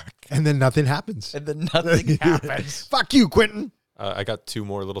 fuck. And then nothing happens. And then nothing happens. Fuck you, Quentin. I got two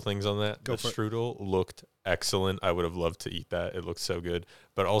more little things on that. Go The for it. strudel looked excellent. I would have loved to eat that. It looked so good.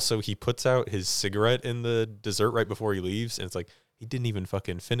 But also, he puts out his cigarette in the dessert right before he leaves, and it's like he didn't even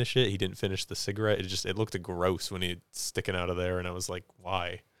fucking finish it. He didn't finish the cigarette. It looked gross when he's sticking out of there, and I was like,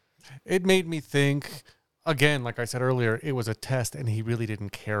 why? It made me think, again, like I said earlier, it was a test and he really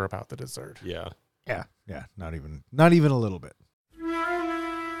didn't care about the dessert. Yeah. Yeah. Yeah. Not even a little bit.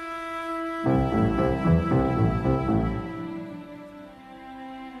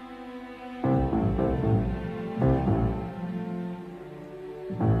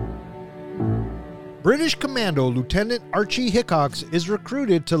 British Commando Lieutenant Archie Hickox is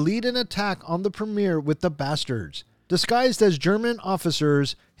recruited to lead an attack on the premiere with the Bastards. Disguised as German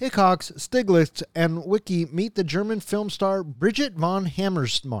officers, Hickox, Stiglitz, and Wiki meet the German film star Brigitte von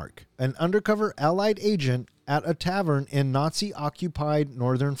Hammersmark, an undercover Allied agent at a tavern in Nazi-occupied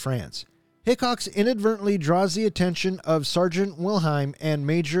northern France. Hickox inadvertently draws the attention of Sergeant Wilhelm and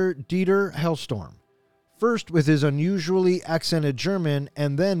Major Dieter Hellstorm. First with his unusually accented German,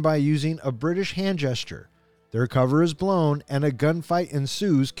 and then by using a British hand gesture. Their cover is blown, and a gunfight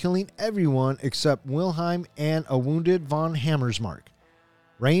ensues, killing everyone except Wilhelm and a wounded von Hammersmark.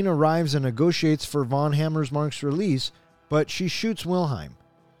 Rain arrives and negotiates for von Hammersmark's release, but she shoots Wilhelm.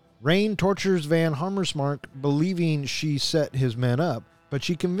 Rain tortures von Hammersmark, believing she set his men up, but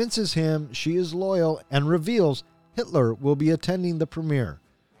she convinces him she is loyal and reveals Hitler will be attending the premiere.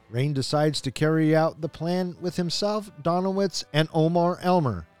 Rain decides to carry out the plan with himself, Donowitz, and Omar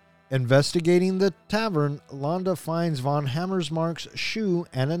Elmer. Investigating the tavern, Landa finds von Hammersmark's shoe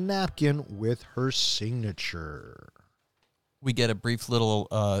and a napkin with her signature. We get a brief little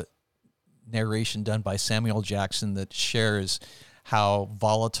narration done by Samuel Jackson that shares how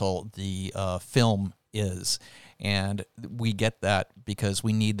volatile the film is. And we get that because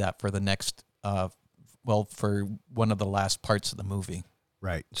we need that for the next, for one of the last parts of the movie.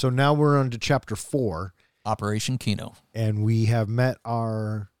 Right. So now we're on to Chapter 4. Operation Kino. And we have met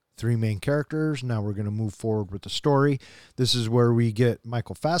our three main characters. Now we're going to move forward with the story. This is where we get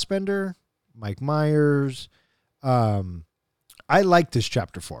Michael Fassbender, Mike Myers. I liked this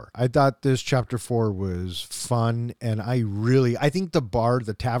Chapter 4. I thought this Chapter 4 was fun. And I think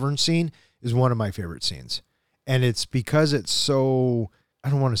the tavern scene is one of my favorite scenes. And it's because it's so, I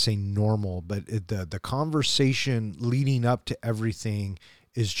don't want to say normal, but the conversation leading up to everything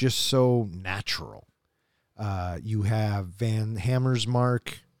is just so natural. You have Van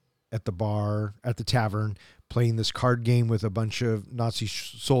Hammersmark at the bar, at the tavern, playing this card game with a bunch of Nazi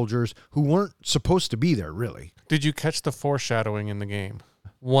soldiers who weren't supposed to be there, really. Did you catch the foreshadowing in the game?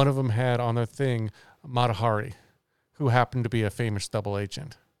 One of them had on their thing Mata Hari, who happened to be a famous double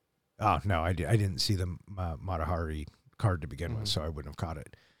agent. Oh, no, I didn't see the Mata Hari card to begin with, so I wouldn't have caught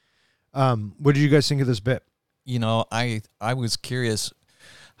it. What did you guys think of this bit? You know, I was curious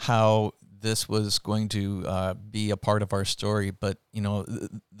how this was going to be a part of our story, but you know,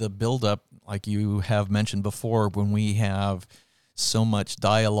 the buildup, like you have mentioned before, when we have so much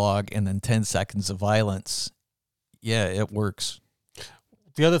dialogue and then 10 seconds of violence, yeah, it works.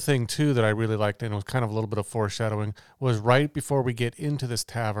 The other thing, too, that I really liked, and it was kind of a little bit of foreshadowing, was right before we get into this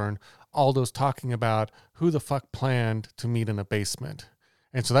tavern, Aldo's talking about who the fuck planned to meet in a basement.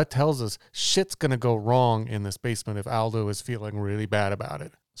 And so that tells us shit's going to go wrong in this basement if Aldo is feeling really bad about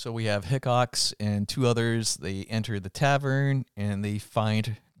it. So we have Hickox and two others. They enter the tavern and they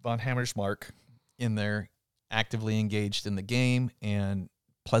find Von Hammersmark in there, actively engaged in the game, and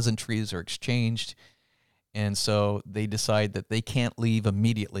pleasantries are exchanged. And so they decide that they can't leave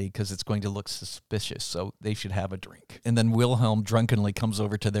immediately because it's going to look suspicious, so they should have a drink. And then Wilhelm drunkenly comes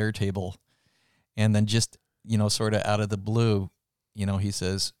over to their table, and then just, you know, sort of out of the blue, you know, he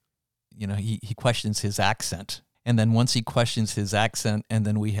says, you know, he questions his accent. And then once he questions his accent, and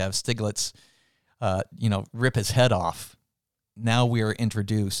then we have Stiglitz, you know, rip his head off, now we are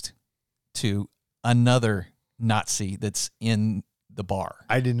introduced to another Nazi that's in the bar.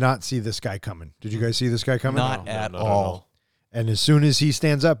 I did not see this guy coming. Did you guys see this guy coming? Not at all. And as soon as he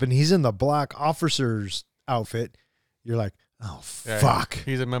stands up and he's in the black officer's outfit, you're like, oh, fuck.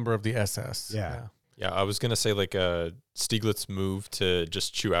 He's a member of the SS. Yeah. Yeah, I was going to say, like, Stieglitz's move to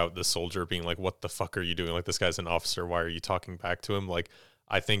just chew out the soldier, being like, what the fuck are you doing? Like, this guy's an officer. Why are you talking back to him? Like,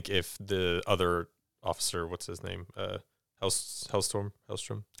 I think if the other officer, what's his name? Hellstrom,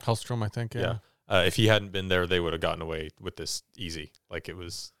 Hellstrom, I think, yeah. If he hadn't been there, they would have gotten away with this easy. Like, it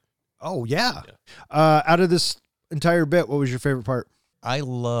was... Oh, yeah. Out of this entire bit, what was your favorite part? I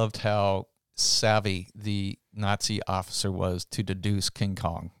loved how savvy the Nazi officer was to deduce King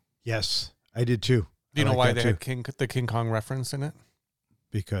Kong. Yes, I did too. Do you know why they had the King Kong reference in it?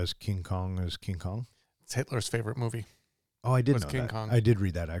 Because King Kong is King Kong? It's Hitler's favorite movie. Oh, I did know King that. Kong. I did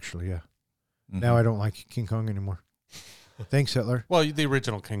read that, actually, yeah. Mm-hmm. Now I don't like King Kong anymore. Thanks, Hitler. Well, the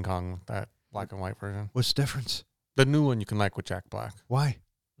original King Kong, that black and white version. What's the difference? The new one you can like with Jack Black. Why?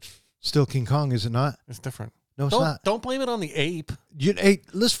 Still King Kong, is it not? It's different. No, it's not. Don't blame it on the ape. Hey,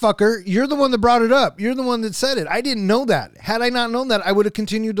 this fucker, you're the one that brought it up. You're the one that said it. I didn't know that. Had I not known that, I would have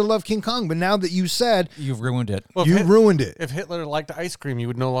continued to love King Kong. But now that you said... You've ruined it. Well, you ruined it. If Hitler liked ice cream, you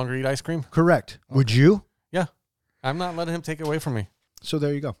would no longer eat ice cream? Correct. Okay. Would you? Yeah. I'm not letting him take it away from me. So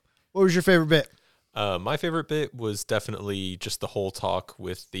there you go. What was your favorite bit? My favorite bit was definitely just the whole talk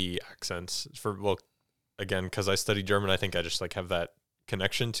with the accents. Again, because I studied German, I think I just like have that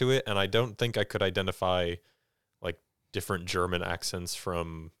connection to it, and I don't think I could identify like different German accents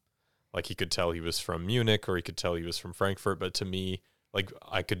from, like, he could tell he was from Munich or he could tell he was from Frankfurt, but to me, like,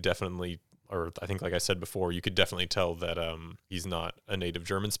 I could definitely, or I think, like I said before, you could definitely tell that he's not a native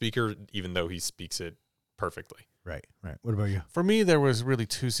German speaker, even though he speaks it perfectly. Right. What about you? For me, there was really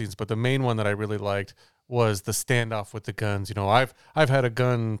two scenes, but the main one that I really liked was the standoff with the guns. You know, I've had a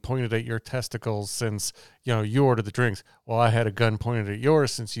gun pointed at your testicles since, you know, you ordered the drinks. Well, I had a gun pointed at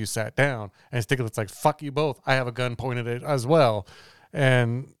yours since you sat down. And Stiglitz like, fuck you both. I have a gun pointed at as well.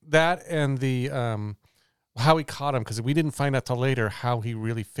 And that, and the how he caught him, because we didn't find out till later how he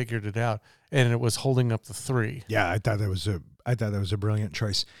really figured it out, and it was holding up the three. Yeah, I thought that was a brilliant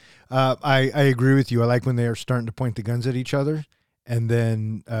choice. I agree with you. I like when they are starting to point the guns at each other, and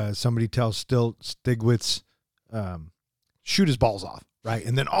then somebody tells Stiglitz, shoot his balls off, right?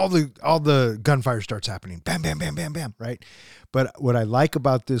 And then all the gunfire starts happening. Bam, bam, bam, bam, bam, right? But what I like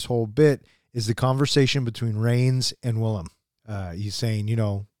about this whole bit is the conversation between Rains and Willem. He's saying, you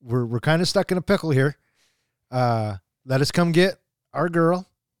know, we're kind of stuck in a pickle here. Let us come get our girl,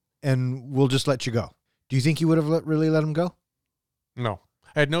 and we'll just let you go. Do you think you would have really let him go? No.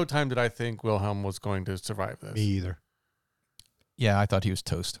 At no time did I think Wilhelm was going to survive this. Me either. Yeah, I thought he was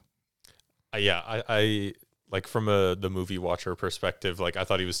toast. I like, from the movie watcher perspective, like, I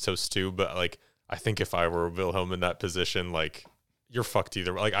thought he was toast too, but like, I think if I were Wilhelm in that position, like, you're fucked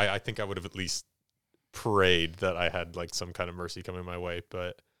either. Like, I think I would have at least prayed that I had like some kind of mercy coming my way,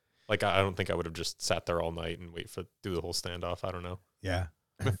 but like, I don't think I would have just sat there all night and do the whole standoff. I don't know. Yeah.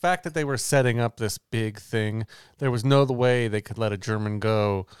 The fact that they were setting up this big thing, there was no way they could let a German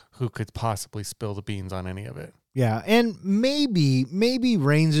go who could possibly spill the beans on any of it. Yeah, and maybe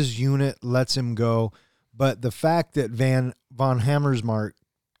Reigns' unit lets him go, but the fact that von Hammersmark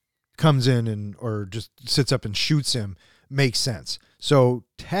comes in or just sits up and shoots him makes sense. So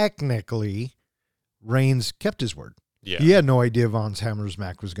technically, Reigns kept his word. Yeah. He had no idea von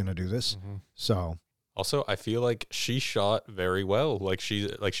Hammersmark was going to do this. Mm-hmm. So Also, I feel like she shot very well. She's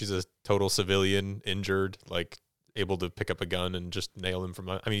a total civilian, injured, able to pick up a gun and just nail him from.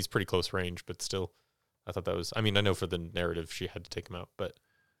 I mean, he's pretty close range, but still, I thought that was. I mean, I know for the narrative she had to take him out, but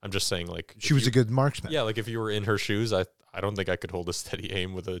I'm just saying, she was a good marksman. Yeah, if you were in her shoes, I don't think I could hold a steady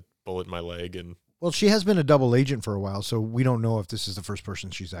aim with a bullet in my leg. And well, she has been a double agent for a while, so we don't know if this is the first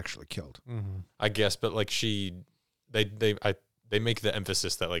person she's actually killed. Mm-hmm. I guess, but they make the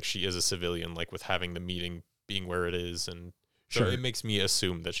emphasis that she is a civilian, with having the meeting being where it is, and so it makes me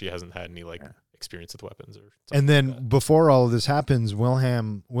assume that she hasn't had any experience with weapons or something. And then like before all of this happens,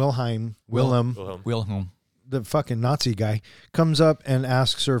 Willem, the fucking Nazi guy, comes up and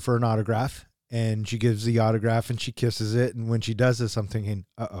asks her for an autograph, and she gives the autograph and she kisses it, and when she does this, I'm thinking,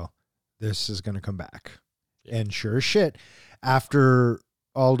 this is going to come back. Yeah. And sure as shit, after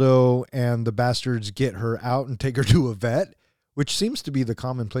Aldo and the bastards get her out and take her to a vet, which seems to be the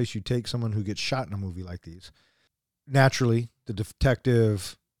common place you take someone who gets shot in a movie like these. Naturally, the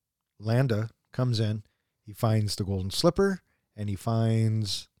detective Landa comes in, he finds the golden slipper, and he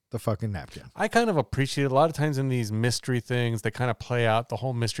finds the fucking napkin. I kind of appreciate it. A lot of times in these mystery things, they kind of play out the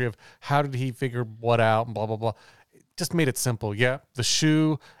whole mystery of how did he figure what out and blah, blah, blah. It just made it simple. Yeah, the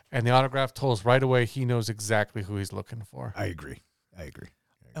shoe and the autograph told us right away he knows exactly who he's looking for. I agree.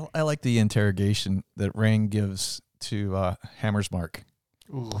 I like the interrogation that Rang gives to Hammersmark.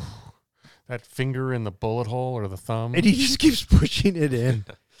 Ooh, that finger in the bullet hole or the thumb. And he just keeps pushing it in.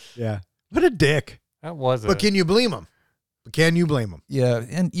 Yeah. What a dick. That was But can you blame him? Yeah,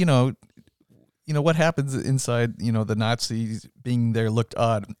 and you know what happens inside, the Nazis being there looked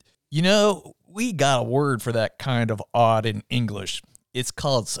odd. We got a word for that kind of odd in English. It's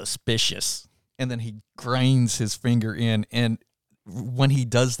called suspicious. And then he grinds his finger in, and when he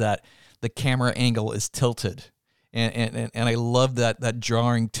does that, the camera angle is tilted. And I love that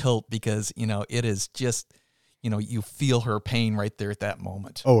jarring tilt because, it is just, you feel her pain right there at that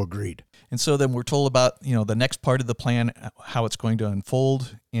moment. Oh, agreed. And so then we're told about, the next part of the plan, how it's going to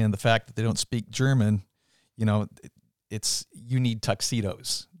unfold, and the fact that they don't speak German, it's you need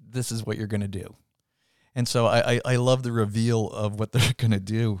tuxedos. This is what you're going to do. And so I love the reveal of what they're going to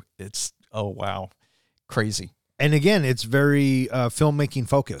do. It's, oh, wow, crazy. And again, it's very filmmaking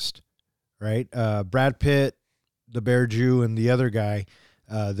focused, right? Brad Pitt, the Bear Jew, and the other guy,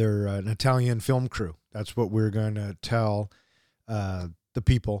 they're an Italian film crew. That's what we're going to tell the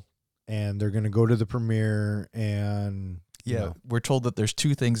people. And they're going to go to the premiere and... We're told that there's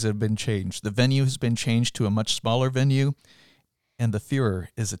two things that have been changed. The venue has been changed to a much smaller venue, and the Führer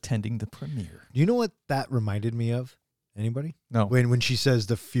is attending the premiere. Do you know what that reminded me of? Anybody? No. When she says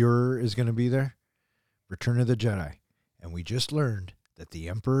the Führer is going to be there? Return of the Jedi. And we just learned that the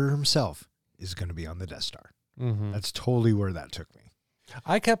Emperor himself is going to be on the Death Star. Mm-hmm. That's totally where that took me.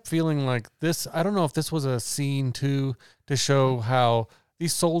 I kept feeling like this. I don't know if this was a scene too to show how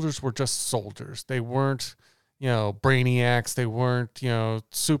these soldiers were just soldiers. They weren't, brainiacs. They weren't,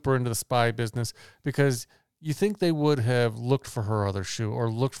 super into the spy business, because you think they would have looked for her other shoe or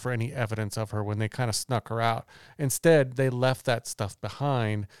looked for any evidence of her when they kind of snuck her out. Instead, they left that stuff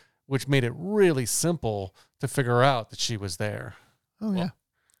behind, which made it really simple to figure out that she was there. Oh, yeah.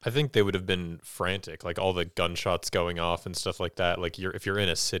 I think they would have been frantic, all the gunshots going off and stuff like that. If you're in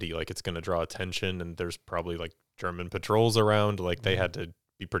a city, it's going to draw attention, and there's probably German patrols around. They had to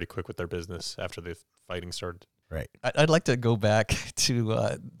be pretty quick with their business after the fighting started. Right. I'd like to go back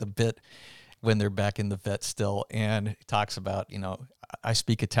to the bit when they're back in the vet still, and he talks about, I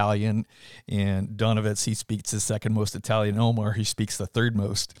speak Italian, and Donovitz, he speaks the second most Italian. Omar, he speaks the third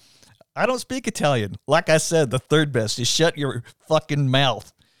most. I don't speak Italian. Like I said, the third best. Just shut your fucking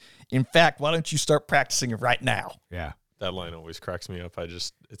mouth. In fact, why don't you start practicing it right now? Yeah. That line always cracks me up.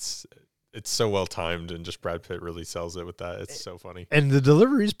 It's so well timed, and just Brad Pitt really sells it with that. It's so funny. And the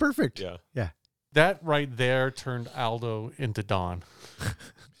delivery is perfect. Yeah. Yeah. That right there turned Aldo into Don.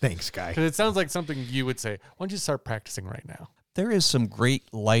 Thanks, guy. Because it sounds like something you would say. Why don't you start practicing right now? There is some great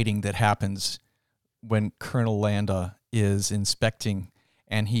lighting that happens when Colonel Landa is inspecting,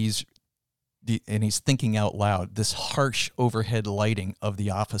 and he's thinking out loud, this harsh overhead lighting of the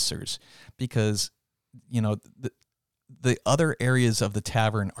officers, because, the other areas of the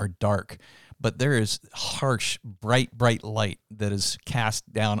tavern are dark, but there is harsh, bright light that is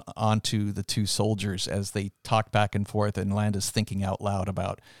cast down onto the two soldiers as they talk back and forth, and Landa's thinking out loud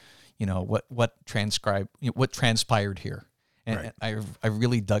about, what transpired here. And Right. I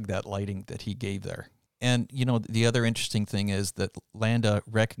really dug that lighting that he gave there. And, the other interesting thing is that Landa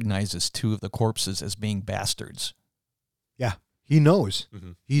recognizes two of the corpses as being bastards. Yeah, he knows.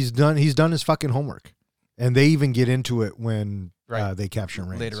 Mhm. He's done his fucking homework. And they even get into it when Right. they capture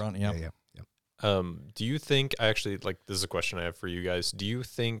Rains. Later on, yeah. Do you think, this is a question I have for you guys. Do you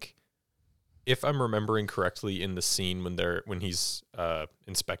think, if I'm remembering correctly, in the scene when he's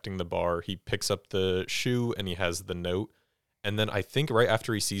inspecting the bar, he picks up the shoe and he has the note, and then I think right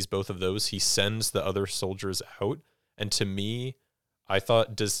after he sees both of those, he sends the other soldiers out. And to me, I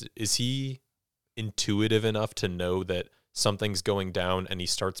thought, is he intuitive enough to know that something's going down and he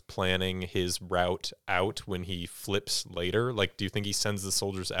starts planning his route out when he flips later? Like, do you think he sends the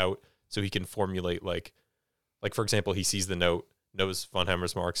soldiers out so he can formulate, like for example, he sees the note, knows Von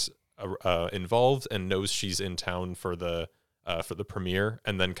Hammersmark's involved, and knows she's in town for the premiere,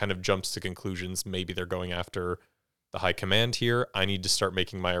 and then kind of jumps to conclusions. Maybe they're going after the high command here. I need to start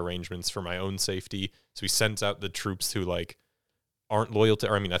making my arrangements for my own safety. So he sends out the troops who aren't loyal to,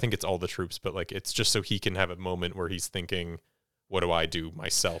 or I mean, I think it's all the troops, but it's just so he can have a moment where he's thinking, what do I do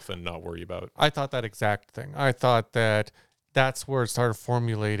myself, and not worry about. I thought that exact thing. I thought that's where it started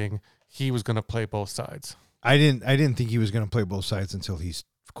formulating. He was going to play both sides. I didn't think he was going to play both sides until he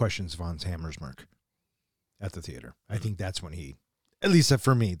questions Von Hammersmark at the theater. I think that's when he, at least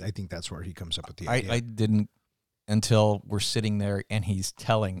for me, I think that's where he comes up with the idea. I didn't until we're sitting there and he's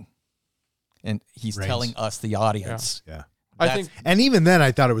telling Rains. us, the audience. Yeah. I think, And even then,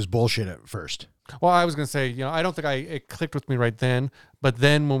 I thought it was bullshit at first. well, I was going to say, I don't think it clicked with me right then, but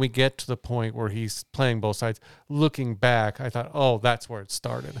then when we get to the point where he's playing both sides, looking back, I thought, oh, that's where it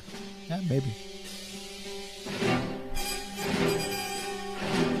started. Yeah, maybe.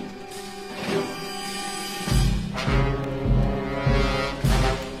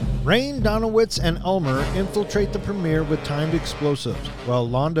 Rain, Donowitz, and Elmer infiltrate the premiere with timed explosives, while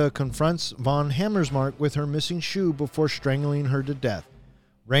Landa confronts Von Hammersmark with her missing shoe before strangling her to death.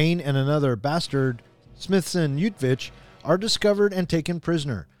 Rain and another bastard, Smithson Utvich, are discovered and taken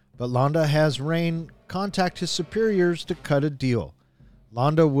prisoner, but Landa has Rain contact his superiors to cut a deal.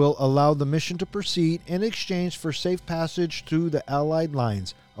 Landa will allow the mission to proceed in exchange for safe passage through the Allied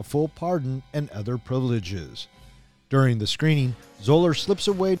lines, a full pardon, and other privileges. During the screening, Zoller slips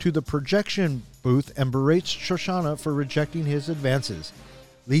away to the projection booth and berates Shoshana for rejecting his advances,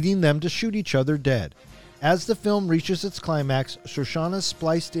 leading them to shoot each other dead. As the film reaches its climax, Shoshana's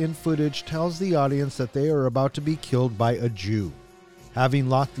spliced-in footage tells the audience that they are about to be killed by a Jew. Having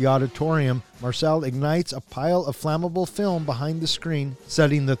locked the auditorium, Marcel ignites a pile of flammable film behind the screen,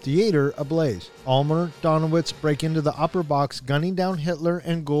 setting the theater ablaze. Ulmer, Donowitz break into the upper box, gunning down Hitler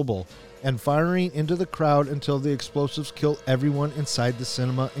and Goebbels, and firing into the crowd until the explosives kill everyone inside the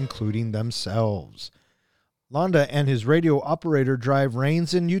cinema, including themselves. Landa and his radio operator drive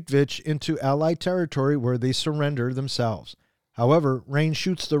Rains and Utvich into Allied territory where they surrender themselves. However, Rains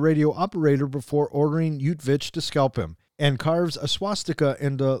shoots the radio operator before ordering Utvich to scalp him, and carves a swastika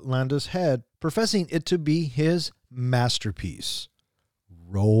into Landa's head, professing it to be his masterpiece.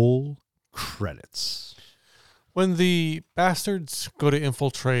 Roll credits. When the bastards go to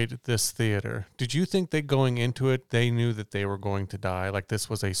infiltrate this theater, did you think that going into it, they knew that they were going to die? Like this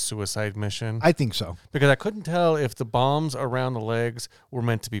was a suicide mission? I think so. Because I couldn't tell if the bombs around the legs were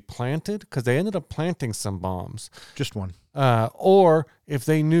meant to be planted, because they ended up planting some bombs, Just one. or if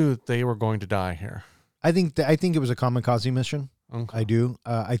they knew that they were going to die here. I think it was a kamikaze mission. Okay. I do.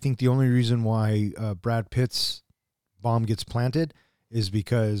 I think the only reason why Brad Pitt's bomb gets planted is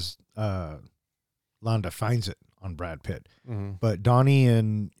because Landa finds it on Brad Pitt. Mm-hmm. But Donnie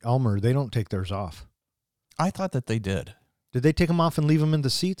and Elmer, they don't take theirs off. I thought that they did. Did they take them off and leave them in the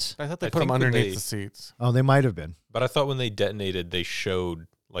seats? I thought they I put them think when underneath they- the seats. Oh, they might have been. But I thought when they detonated, they showed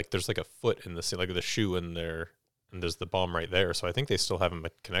there's a foot in the scene, the shoe in there, and there's the bomb right there. So I think they still have them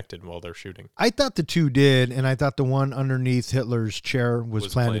connected while they're shooting. I thought the two did, and I thought the one underneath Hitler's chair was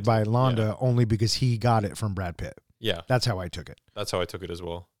planted by Landa yeah. only because he got it from Brad Pitt. Yeah, That's how I took it. that's how I took it as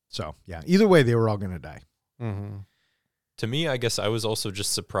well. So, yeah, either way, they were all going to die. Mm-hmm. To me, I guess I was also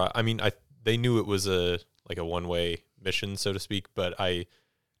just surprised. I mean, they knew it was a one-way mission, so to speak. But I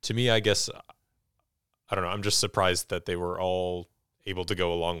guess I don't know. I'm just surprised that they were all able to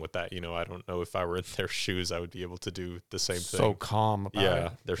go along with that. I don't know if I were in their shoes, I would be able to do the same thing. So calm about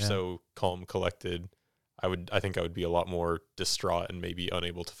it. They're so calm, collected. I think I would be a lot more distraught and maybe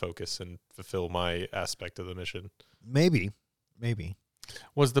unable to focus and fulfill my aspect of the mission. Maybe.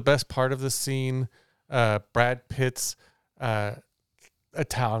 Was the best part of the scene Brad Pitt's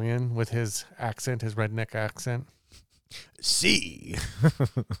Italian with his accent, his redneck accent? See.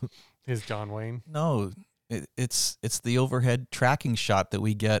 His John Wayne. No, it's the overhead tracking shot that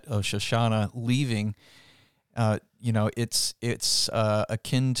we get of Shoshana leaving. It's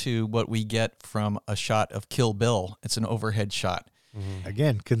akin to what we get from a shot of Kill Bill. It's an overhead shot. Mm-hmm.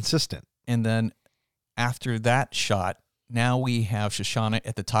 Again, consistent. And then after that shot, now we have Shoshana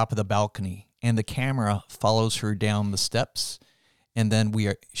at the top of the balcony, and the camera follows her down the steps. And then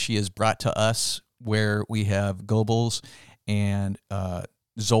she is brought to us where we have Goebbels and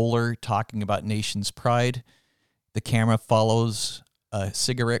Zoller talking about nation's pride. The camera follows a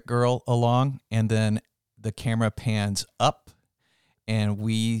cigarette girl along, and then the camera pans up, and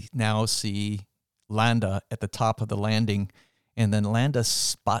we now see Landa at the top of the landing. And then Landa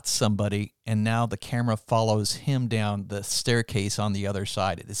spots somebody, and now the camera follows him down the staircase on the other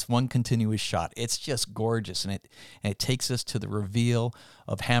side. It's one continuous shot. It's just gorgeous, and it takes us to the reveal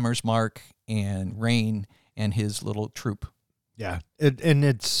of Hammersmark and Rain and his little troop. Yeah, and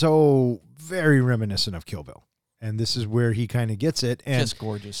it's so very reminiscent of Kill Bill, and this is where he kind of gets it. And Just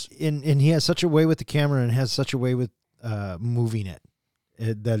gorgeous. And he has such a way with the camera and has such a way with moving it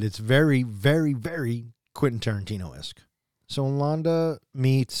that it's very, very, very Quentin Tarantino-esque. So Landa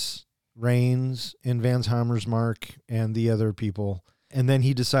meets Rains and Van Hammersmark and the other people, and then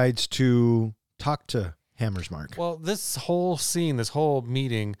he decides to talk to Hammersmark. Well, this whole scene, this whole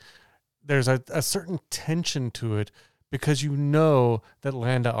meeting, there's a certain tension to it because you know that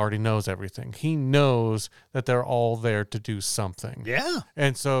Landa already knows everything. He knows that they're all there to do something. Yeah.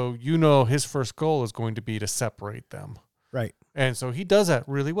 And so you know his first goal is going to be to separate them. Right. And so he does that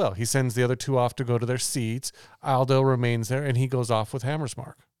really well. He sends the other two off to go to their seats. Aldo remains there, and he goes off with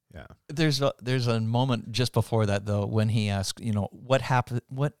Hammersmark. Yeah. There's a moment just before that, though, when he asks,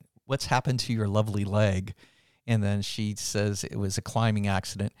 what's happened to your lovely leg? And then she says it was a climbing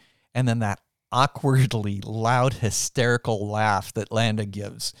accident. And then that awkwardly loud, hysterical laugh that Landa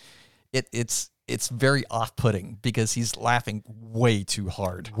gives. It's very off-putting because he's laughing way too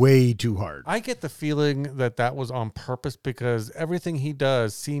hard. Way too hard. I get the feeling that was on purpose because everything he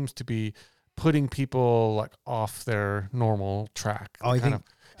does seems to be putting people like off their normal track. Oh,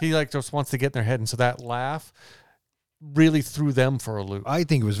 He just wants to get in their head, and so that laugh really threw them for a loop. I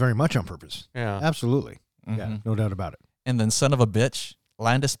think it was very much on purpose. Yeah. Absolutely. Mm-hmm. Yeah, no doubt about it. And then son of a bitch,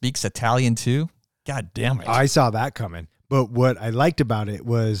 Landa speaks Italian too. God damn it. I saw that coming. But what I liked about it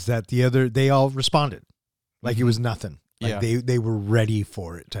was that they all responded like it was nothing. Like they were ready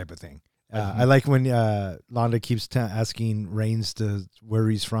for it type of thing. I like when Landa keeps asking Rains where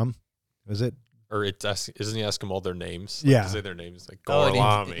he's from. Was it? Or isn't he asking them all their names? Yeah. To say their names like Oh,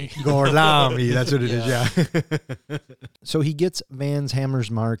 Gorlami. Gorlami. That's what it is. Yeah. So he gets Van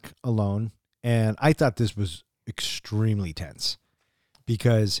Hammersmark alone. And I thought this was extremely tense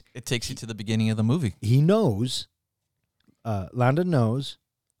because It takes you to the beginning of the movie. he knows, Landa knows,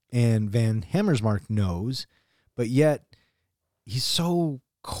 and Van Hammersmark knows, but yet he's so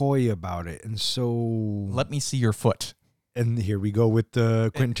coy about it. And so, Let me see your foot. and here we go with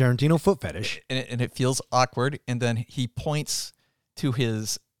the Quentin Tarantino foot fetish. And it feels awkward. And then he points to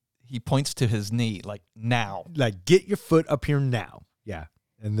his knee, like, now. Like, get your foot up here now. Yeah.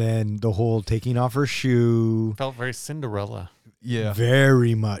 And then the whole taking off her shoe. Felt very Cinderella. Yeah.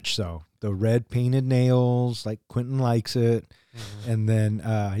 Very much so. The red painted nails, like Quentin likes it. Mm-hmm. And then,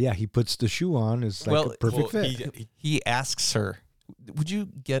 he puts the shoe on. It's like a perfect fit. He asks her, would you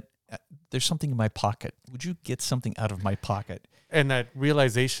get, there's something in my pocket. Would you get something out of my pocket? And that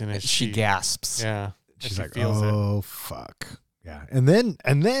realization is She gasps. Yeah. She's she like, feels it. oh, fuck. Yeah. And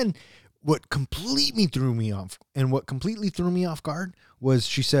then what completely threw me off guard was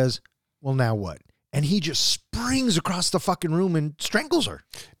she says, well, now what? And he just springs across the fucking room and strangles her.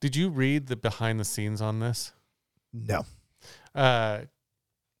 Did you read the behind the scenes on this? No.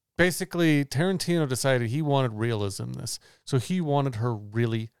 Basically, Tarantino decided he wanted realism in this. So he wanted her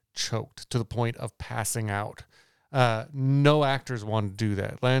really choked to the point of passing out. No actors wanted to do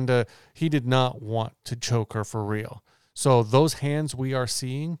that. Landa, he did not want to choke her for real. So those hands we are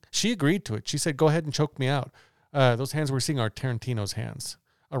seeing, she agreed to it. She said, go ahead and choke me out. Those hands we're seeing are Tarantino's hands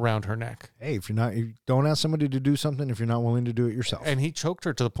around her neck. Hey, don't ask somebody to do something if you're not willing to do it yourself. And he choked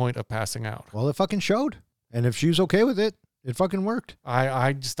her to the point of passing out. Well, it fucking showed. And if she was okay with it, it fucking worked.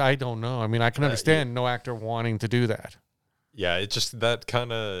 I don't know. I mean, I can understand no actor wanting to do that. Yeah, it just, that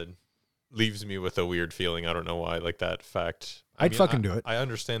kind of leaves me with a weird feeling. I don't know why, like that fact. I'd fucking do it. I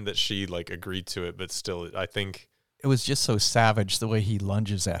understand that she agreed to it, but still, I think It was just so savage the way he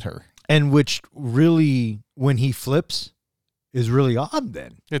lunges at her. And which really, when he flips, is really odd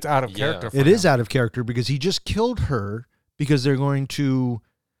then. It's out of character. For It him. is out of character because he just killed her because they're going to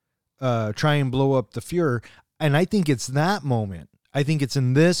try and blow up the Fuhrer. And I think it's that moment. I think it's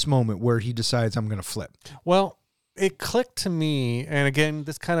in this moment where he decides I'm going to flip. Well, it clicked to me, and again,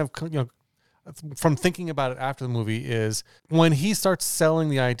 this kind of, from thinking about it after the movie, is when he starts selling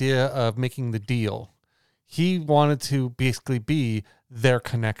the idea of making the deal, he wanted to basically be their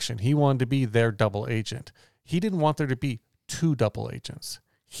connection. He wanted to be their double agent. He didn't want there to be two double agents.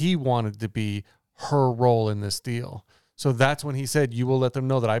 He wanted to be her role in this deal. So that's when he said, you will let them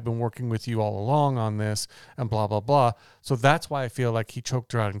know that I've been working with you all along on this and blah, blah, blah. So that's why I feel like he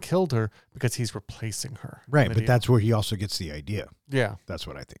choked her out and killed her, because he's replacing her. Right, but that's where he also gets the idea. Yeah. That's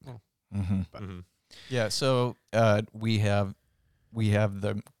what I think. Yeah, so we have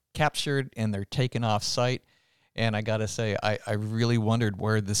them captured and they're taken off site. And I got to say, I really wondered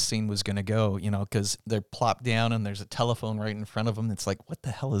where this scene was going to go, because they're plopped down and there's a telephone right in front of them. It's like, what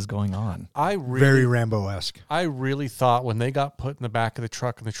the hell is going on? Very Rambo-esque. I really thought when they got put in the back of the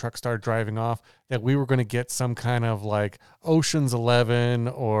truck and the truck started driving off that we were going to get some kind of like Ocean's 11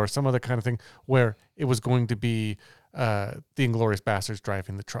 or some other kind of thing where it was going to be the Inglourious Basterds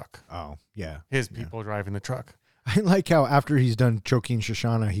driving the truck. Oh, yeah. His people driving the truck. I like how after he's done choking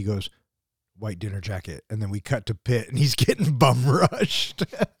Shoshana, he goes, white dinner jacket, and then we cut to Pitt and he's getting bum rushed.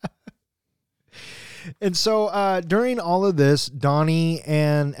 And so during all of this, Donnie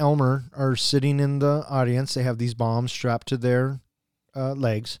and Elmer are sitting in the audience. They have these bombs strapped to their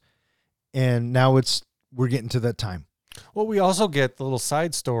legs, and now we're getting to that time. Well, we also get the little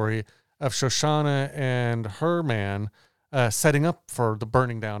side story of Shoshana and her man setting up for the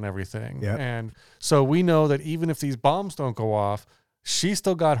burning down everything. Yep. And so we know that even if these bombs don't go off, she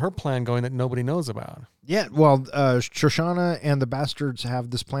still got her plan going that nobody knows about. Yeah, well, Shoshana and the Bastards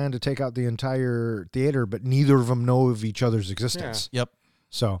have this plan to take out the entire theater, but neither of them know of each other's existence. Yep.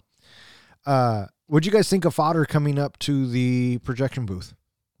 So, what'd you guys think of Fodder coming up to the projection booth?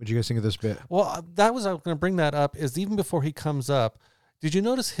 What'd you guys think of this bit? Well, I was going to bring that up, is even before he comes up, did you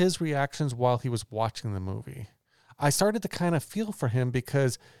notice his reactions while he was watching the movie? I started to kind of feel for him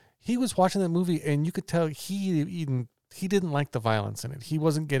because he was watching that movie and you could tell he didn't like the violence in it. He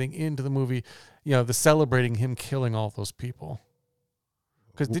wasn't getting into the movie, the celebrating him killing all those people.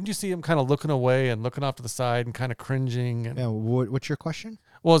 Because didn't you see him kind of looking away and looking off to the side and kind of cringing? And, Yeah, what's your question?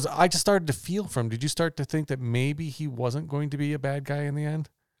 Well, I just started to feel for him. Did you start to think that maybe he wasn't going to be a bad guy in the end?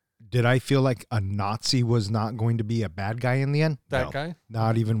 Did I feel like a Nazi was not going to be a bad guy in the end? That No, guy?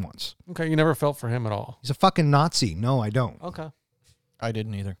 not even once. Okay, you never felt for him at all. He's a fucking Nazi. No, I don't. Okay. I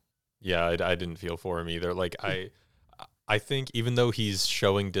didn't either. Yeah, I didn't feel for him either. Like I think even though he's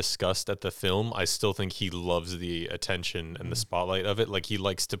showing disgust at the film, I still think he loves the attention and the spotlight of it. Like he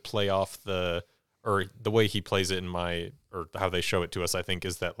likes to play off the way he plays it or how they show it to us, I think,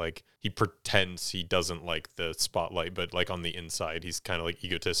 is that like he pretends he doesn't like the spotlight, but like on the inside, he's kind of like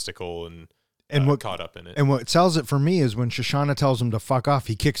egotistical and what caught up in it. And what sells it for me is when Shoshana tells him to fuck off,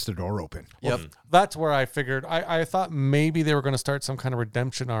 he kicks the door open. Well, that's where I figured. I thought maybe they were going to start some kind of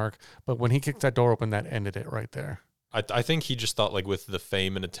redemption arc, but when he kicked that door open, that ended it right there. I think he just thought like with the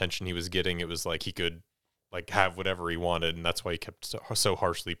fame and attention he was getting, it was like he could like have whatever he wanted, and that's why he kept so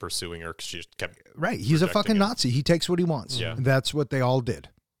harshly pursuing her, because she just kept He's a fucking him. Nazi. He takes what he wants. Yeah. That's what they all did.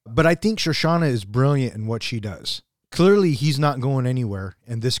 But I think Shoshana is brilliant in what she does. Clearly, he's not going anywhere,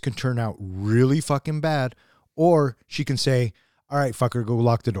 and this can turn out really fucking bad, or she can say, all right, fucker, go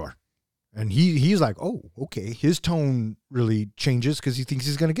lock the door. And he's like, oh, okay. His tone really changes because he thinks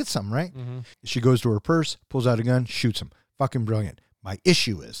he's going to get something, right? Mm-hmm. She goes to her purse, pulls out a gun, shoots him. Fucking brilliant. My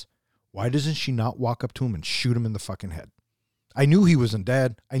issue is, why doesn't she not walk up to him and shoot him in the fucking head? I knew he wasn't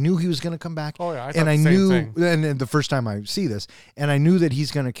dead. I knew he was going to come back. Oh, yeah. I thought and I the same knew, thing. and the first time I see this, and I knew that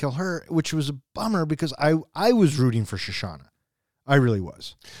he's going to kill her, which was a bummer because I was rooting for Shoshana. I really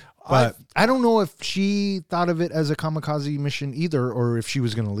was. But I don't know if she thought of it as a kamikaze mission either, or if she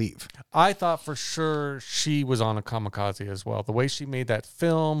was going to leave. I thought for sure she was on a kamikaze as well. The way she made that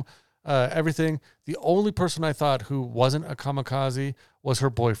film, everything. The only person I thought who wasn't a kamikaze was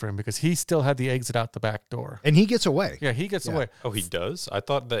her boyfriend, because he still had the exit out the back door. And he gets away. Yeah, he gets away. Oh, he does? I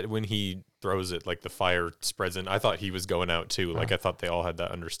thought that when he throws it, like the fire spreads in, I thought he was going out too. Like I thought they all had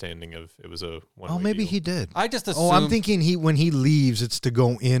that understanding of it was a one-way Oh, maybe deal. he did. I just assumed. Oh, I'm thinking when he leaves, it's to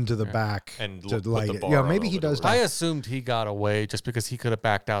go into the back And to put light the it. bar Yeah, on maybe all he the does. doors. I Die. assumed he got away just because he could have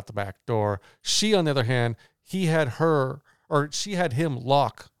backed out the back door. She, on the other hand, she had him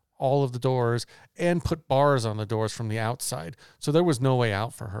lock all of the doors and put bars on the doors from the outside. So there was no way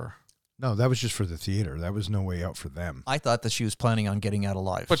out for her. No, that was just for the theater. That was no way out for them. I thought that she was planning on getting out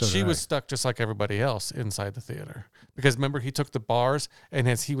alive. But So she did was I. stuck just like everybody else inside the theater. Because remember, he took the bars, and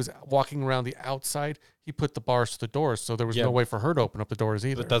as he was walking around the outside, he put the bars to the doors, so there was Yeah. no way for her to open up the doors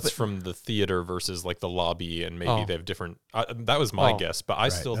either. But that's from the theater versus like the lobby, and maybe Oh. they have different. That was my Oh. guess, but I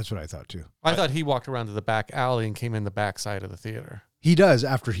Right, still. that's what I thought too. I thought he walked around to the back alley and came in the back side of the theater. He does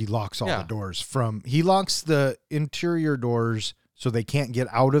after he locks all Yeah. the doors he locks the interior doors so they can't get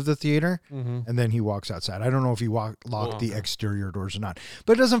out of the theater, Mm-hmm. and then he walks outside. I don't know if he locked Well, the okay. exterior doors or not,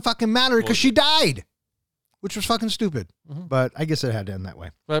 but it doesn't fucking matter because Well, she died, which was fucking stupid. Mhm. But I guess it had to end that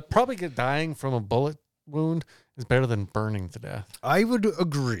way. But probably dying from a bullet wound is better than burning to death. I would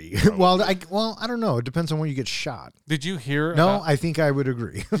agree. well, I don't know. It depends on when you get shot. Did you hear? No, I think I would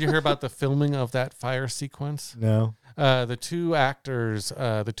agree. Did you hear about the filming of that fire sequence? No. The two actors,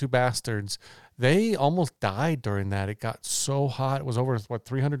 the two bastards, they almost died during that. It got so hot. It was over,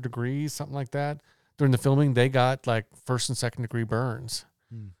 300 degrees, something like that. During the filming, they got like 1st and 2nd degree burns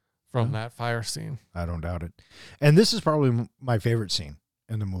from that fire scene. I don't doubt it. And this is probably my favorite scene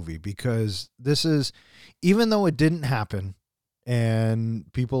in the movie because this is, even though it didn't happen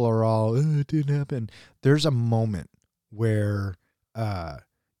and people are all, it didn't happen, there's a moment where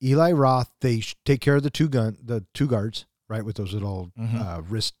Eli Roth, they take care of the two guards, right, with those little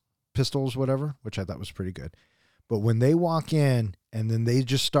wrist pistols, whatever, which I thought was pretty good. But when they walk in and then they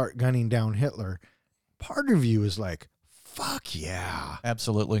just start gunning down Hitler, part of you is like, fuck yeah,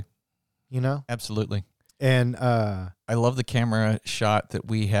 Absolutely. you know? Absolutely. And I love the camera shot that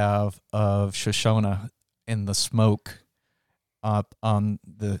we have of Shoshona in the smoke up on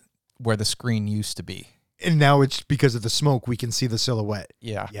where the screen used to be. And now it's because of the smoke, we can see the silhouette.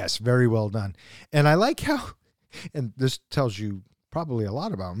 Yeah. Yes, very well done. And I like how, and this tells you probably a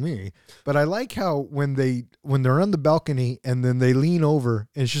lot about me, but I like how when they're on the balcony and then they lean over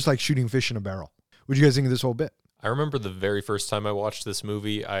and it's just like shooting fish in a barrel. What do you guys think of this whole bit? I remember the very first time I watched this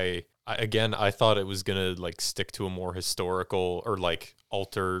movie, I thought it was gonna like stick to a more historical or like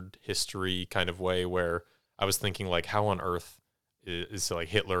altered history kind of way, where I was thinking like, how on earth is like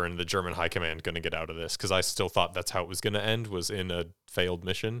Hitler and the German high command going to get out of this? Because I still thought that's how it was going to end, was in a failed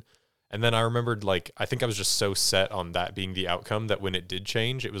mission. And then I remembered, like, I think I was just so set on that being the outcome that when it did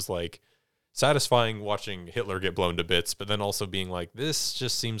change, it was like satisfying watching Hitler get blown to bits, but then also being like, this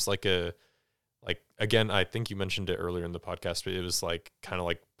just seems like again, I think you mentioned it earlier in the podcast, but it was like kind of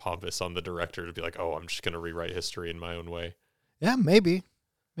like pompous on the director to be like, oh, I'm just going to rewrite history in my own way. Yeah, maybe.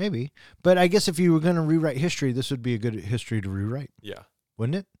 But I guess if you were going to rewrite history, this would be a good history to rewrite, Yeah.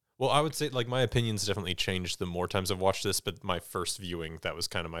 wouldn't it? Well, I would say like my opinions definitely changed the more times I've watched this, but my first viewing, that was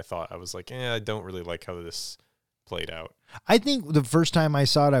kind of my thought. I was like, I don't really like how this played out. I think the first time I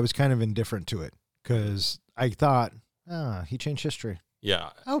saw it, I was kind of indifferent to it because I thought, he changed history. Yeah.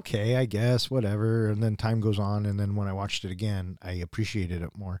 Okay, I guess, whatever. And then time goes on, and then when I watched it again, I appreciated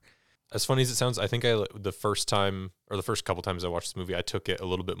it more. As funny as it sounds, I think the first couple times I watched this movie, I took it a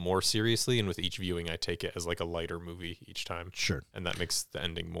little bit more seriously, and with each viewing, I take it as like a lighter movie each time. Sure. And that makes the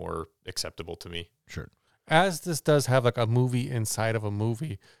ending more acceptable to me. Sure. As this does have like a movie inside of a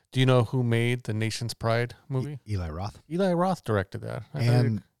movie, do you know who made the Nation's Pride movie? Eli Roth. Eli Roth directed that. I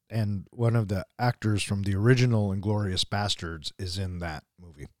thought And one of the actors from the original Inglourious Basterds is in that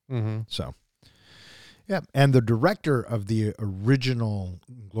movie. Mhm. So, yeah. And the director of the original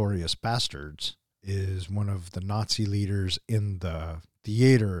Inglourious Basterds is one of the Nazi leaders in the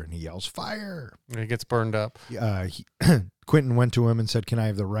theater, and he yells, "Fire!" It gets burned up. Quentin went to him and said, "Can I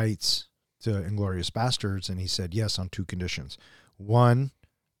have the rights to Inglourious Basterds?" And he said, "Yes, on 2 conditions. 1,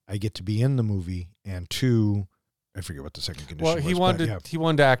 I get to be in the movie, and 2, I forget what the second condition Well, was. he but yeah.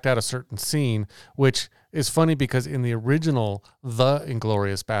 wanted to act out a certain scene, which is funny because in the original The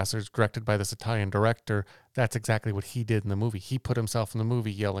Inglourious Basterds, directed by this Italian director, that's exactly what he did in the movie. He put himself in the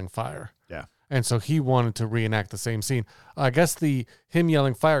movie yelling fire. Yeah. And so he wanted to reenact the same scene. I guess him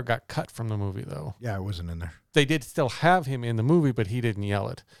yelling fire got cut from the movie, though. Yeah, it wasn't in there. They did still have him in the movie, but he didn't yell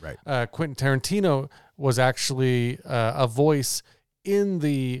it. Right. Quentin Tarantino was actually a voice in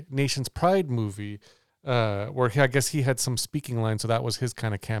the Nation's Pride movie, where I guess he had some speaking lines, so that was his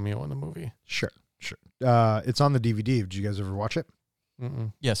kind of cameo in the movie. Sure. It's on the DVD. Did you guys ever watch it?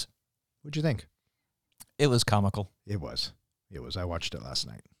 Mm-mm. Yes. What'd you think? It was comical. It was. I watched it last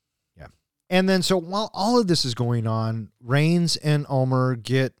night. Yeah. And then, so while all of this is going on, Rains and Ulmer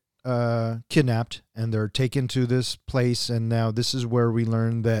get kidnapped, and they're taken to this place. And now this is where we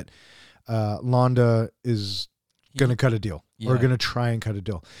learn that Londa is going to cut a deal, or Yeah. going to try and cut a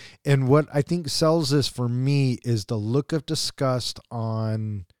deal. And what I think sells this for me is the look of disgust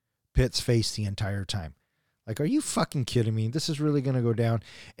on Pitt's face the entire time. Like, are you fucking kidding me? This is really going to go down.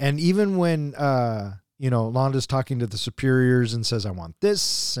 And even when, Londa's talking to the superiors and says, I want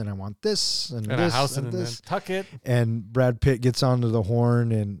this and I want this and And this a house and in this. Nantucket. And Brad Pitt gets onto the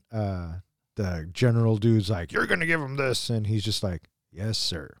horn and the general dude's like, you're going to give him this. And he's just like, yes,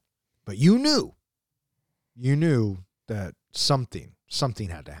 sir. But you knew that something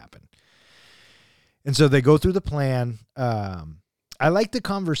had to happen. And so they go through the plan. I like the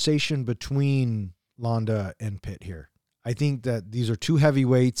conversation between Londa and Pitt here. I think that these are two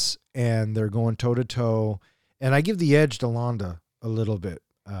heavyweights and they're going toe to toe. And I give the edge to Londa a little bit.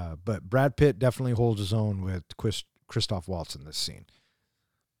 But Brad Pitt definitely holds his own with Christoph Waltz in this scene.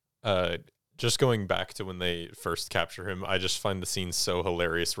 Just going back to when they first capture him, I just find the scene so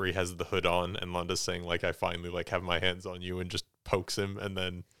hilarious where he has the hood on and Londa's saying, like, I finally like have my hands on you, and just pokes him, and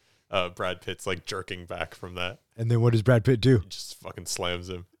then Brad Pitt's like jerking back from that. And then what does Brad Pitt do? He just fucking slams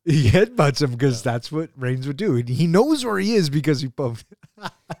him. He headbutts him because that's what Raines would do. He knows where he is because he poked.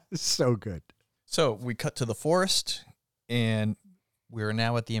 So good. So we cut to the forest, and we're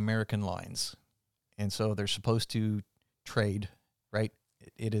now at the American lines. And so they're supposed to trade, right?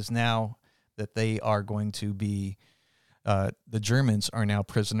 It is now that they are going to be, the Germans are now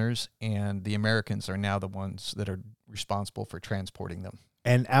prisoners, and the Americans are now the ones that are responsible for transporting them.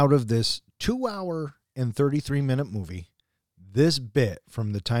 And out of this 2-hour and 33-minute movie, this bit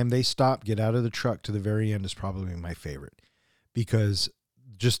from the time they stop, get out of the truck to the very end is probably my favorite, because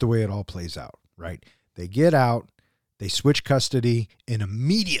just the way it all plays out, right? They get out, they switch custody, and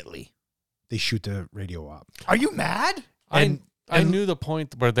immediately they shoot the radio op. Are you mad? I knew the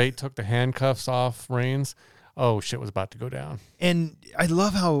point where they took the handcuffs off Raines. Oh, shit was about to go down. And I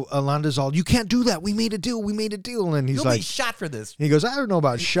love how Londa's all, you can't do that. We made a deal. And he's You'll like, be shot for this. he goes, I don't know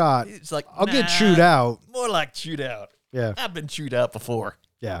about shot. It's like, I'll get chewed out. More like chewed out. Yeah. I've been chewed out before.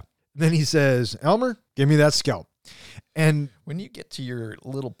 Yeah. Then he says, Elmer, give me that scalp. And When you get to your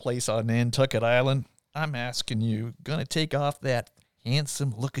little place on Nantucket Island, I'm asking you, gonna take off that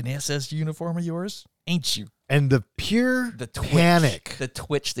handsome-looking SS uniform of yours? Ain't you? the pure The twitch, panic. the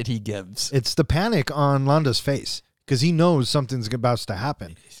twitch that he gives. It's the panic on Londa's face because he knows something's about to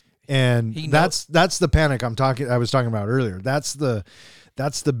happen. And He that's the panic I was talking about earlier. That's the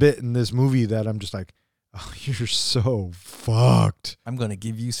bit in this movie that I'm just like, oh, you're so fucked. I'm gonna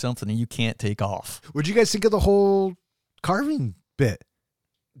give you something you can't take off. What'd you guys think of the whole carving bit?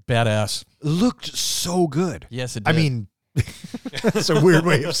 Badass. It looked so good. Yes, it did. I mean, that's a weird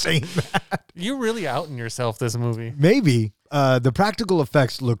way of saying that. You're really outing yourself this movie. Maybe. The practical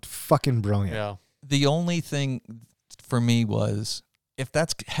effects looked fucking brilliant. Yeah. the only thing for me was, if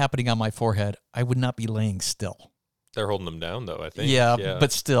that's happening on my forehead, I would not be laying still. They're holding them down, though, I think. Yeah,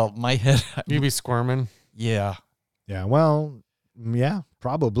 but still, my head. You'd be squirming. Yeah, Yeah, well, yeah,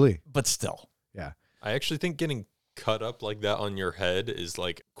 probably. but still. Yeah. I actually think getting cut up like that on your head is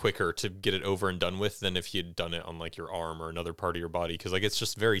like quicker to get it over and done with than if you'd done it on like your arm or another part of your body, because like it's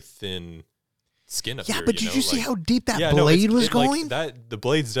just very thin skin up Yeah, here. but did you see like, how deep that no, blade was like, going? the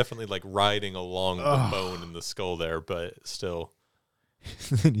blade's definitely like riding along the bone in the skull there, but still.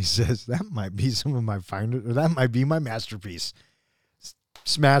 And he says, that might be some of my that might be my masterpiece.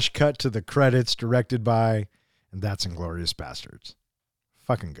 Smash cut to the credits, directed by, and that's Inglourious Basterds.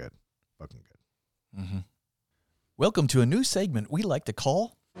 Fucking good. Fucking good. Mm-hmm. Welcome to a new segment we like to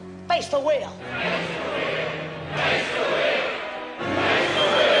call Face the wheel.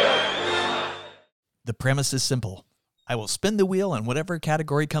 The premise is simple. I will spin the wheel and whatever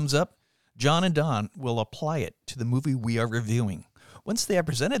category comes up, John and Don will apply it to the movie we are reviewing. Once they have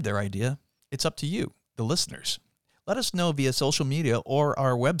presented their idea, it's up to you, the listeners. Let us know via social media or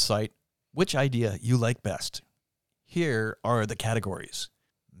our website which idea you like best. Here are the categories: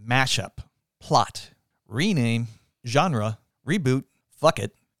 mashup, plot, rename, genre, reboot, fuck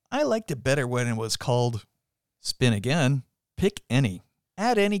it. I liked it better when it was called spin again, pick any,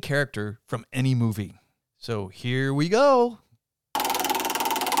 add any character from any movie. So here we go.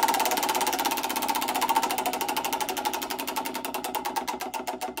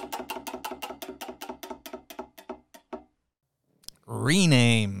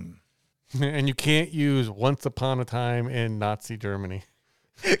 Rename. And you can't use Once Upon a Time in Nazi Germany.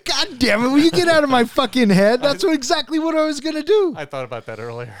 God damn it, will you get out of my fucking head? That's exactly what I was going to do. I thought about that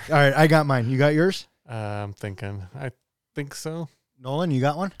earlier. All right, I got mine. You got yours? I'm thinking. I think so. Nolan, you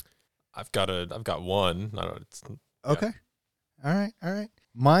got one? I've got one. I don't, it's, Okay. All right.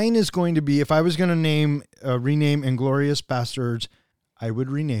 Mine is going to be, if I was going to rename Inglourious Basterds, I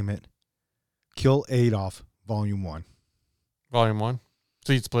would rename it Kill Adolf, Volume 1. Volume 1.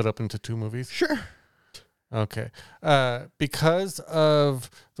 So you'd split up into two movies? Sure. Okay. Because of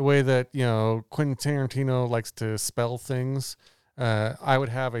the way that, Quentin Tarantino likes to spell things, I would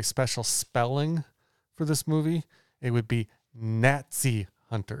have a special spelling for this movie. It would be Nazi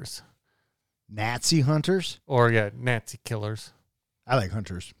hunters. Nazi hunters? Or, Nazi killers. I like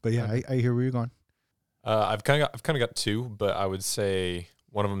hunters, but yeah, I hear where you're going. I've kind of got two, but I would say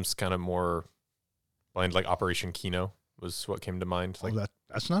one of them's kind of more blind, like Operation Kino was what came to mind. Like,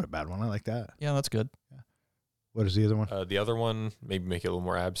 That's not a bad one. I like that. Yeah, that's good. What is the other one? the other one, maybe make it a little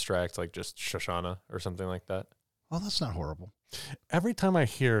more abstract, like just Shoshana or something like that. Oh, that's not horrible. Every time I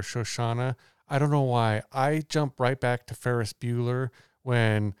hear Shoshana, I don't know why, I jump right back to Ferris Bueller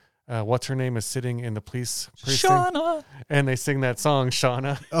when what's her name is sitting in the police precinct, Shauna. and they sing that song,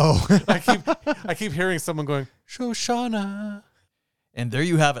 Shauna. Oh, I keep hearing someone going, Shoshana. And there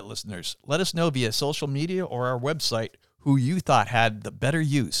you have it, listeners. Let us know via social media or our website who you thought had the better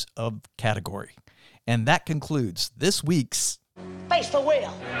use of category. And that concludes this week's Face the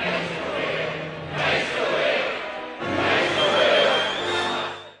wheel.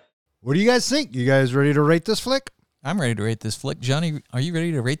 what do you guys think? You guys ready to rate this flick? I'm ready to rate this flick. Johnny, are you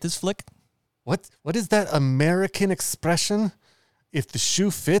ready to rate this flick? What is that American expression? If the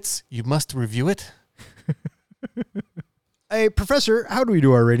shoe fits, you must review it. Hey, Professor, how do we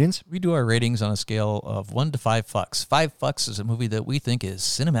do our ratings? We do our ratings on a scale of 1 to 5 fucks. 5 fucks is a movie that we think is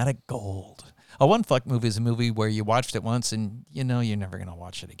cinematic gold. A 1 fuck movie is a movie where you watched it once and you know you're never going to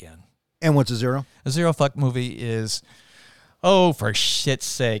watch it again. And what's a 0? A 0 fuck movie is, oh, for shit's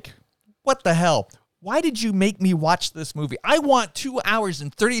sake. What the hell? Why did you make me watch this movie? I want 2 hours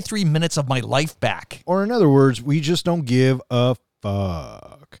and 33 minutes of my life back. Or in other words, we just don't give a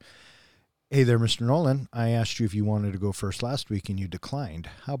fuck. Hey there, Mr. Nolan. I asked you if you wanted to go first last week and you declined.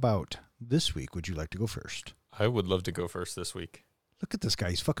 How about this week? Would you like to go first? I would love to go first this week. Look at this guy.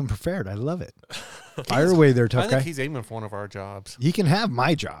 He's fucking prepared. I love it. Fire away there, tough I think guy. he's aiming for one of our jobs. He can have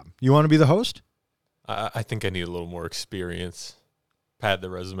my job. You want to be the host? I think I need a little more experience. Pad the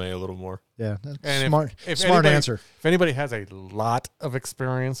resume a little more. Yeah, that's And smart. if Smart anybody- answer. If anybody has a lot of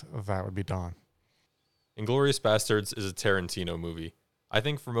experience, that would be Don. Inglourious Basterds is a Tarantino movie. I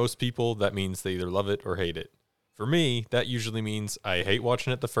think for most people, that means they either love it or hate it. For me, that usually means I hate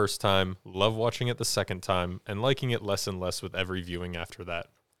watching it the first time, love watching it the second time, and liking it less and less with every viewing after that.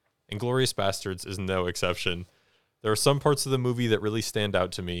 Inglourious Basterds is no exception. There are some parts of the movie that really stand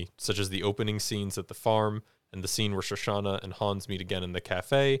out to me, such as the opening scenes at the farm, and the scene where Shoshana and Hans meet again in the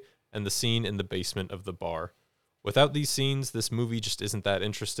cafe, and the scene in the basement of the bar. Without these scenes, this movie just isn't that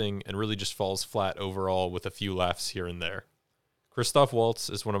interesting and really just falls flat overall with a few laughs here and there. Christoph Waltz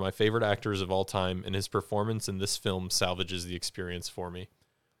is one of my favorite actors of all time, and his performance in this film salvages the experience for me.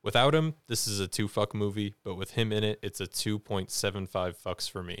 Without him, this is a 2 fuck movie, but with him in it, it's a 2.75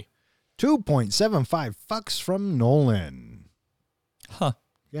 fucks for me. 2.75 fucks from Nolan. Huh.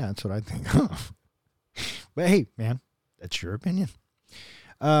 Yeah, that's what I think. But hey, man, that's your opinion.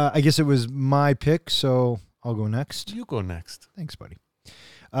 I guess it was my pick, so I'll go next. You go next. Thanks, buddy.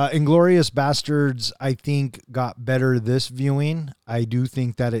 Inglourious Basterds, I think, got better this viewing. I do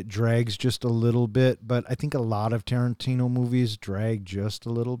think that it drags just a little bit, but I think a lot of Tarantino movies drag just a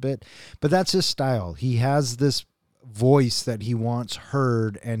little bit. But that's his style. He has this voice that he wants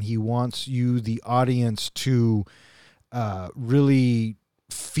heard, and he wants you, the audience, to really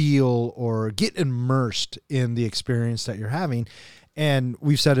feel or get immersed in the experience that you're having. And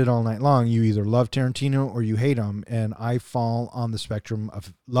we've said it all night long. You either love Tarantino or you hate him. And I fall on the spectrum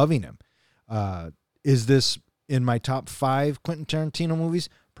of loving him. Is this in my top 5 Quentin Tarantino movies?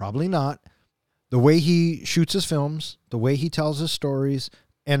 Probably not. The way he shoots his films, the way he tells his stories,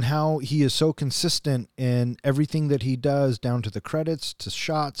 and how he is so consistent in everything that he does, down to the credits, to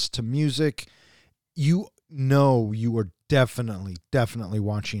shots, to music, you know you are definitely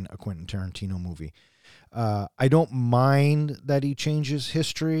watching a Quentin Tarantino movie. I don't mind that he changes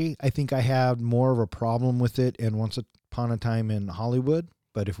history. I think I had more of a problem with it in Once Upon a Time in Hollywood,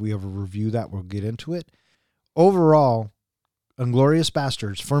 but if we ever review that, we'll get into it. Overall, Inglourious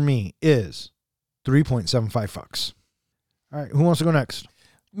Basterds, for me, is 3.75 fucks. All right, who wants to go next?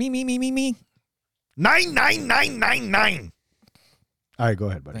 Me. 99999. All right, go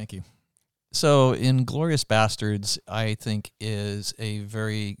ahead, buddy. Thank you. So, Inglourious Basterds, I think, is a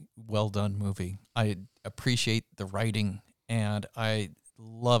very well done movie. I appreciate the writing, and I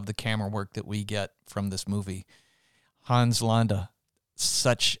love the camera work that we get from this movie. Hans Landa,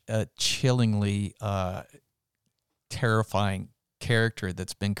 such a chillingly terrifying character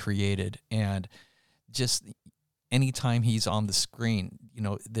that's been created, and just anytime he's on the screen, you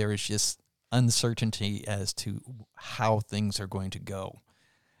know, there is just uncertainty as to how things are going to go.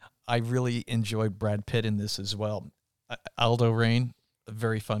 I really enjoyed Brad Pitt in this as well. Aldo Rain, a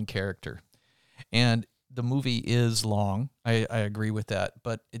very fun character. And the movie is long. I agree with that,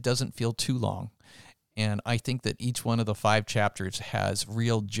 but it doesn't feel too long. And I think that each one of the 5 chapters has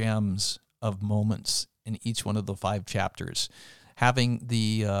real gems of moments in each one of the 5 chapters. Having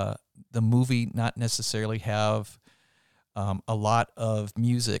the movie not necessarily have a lot of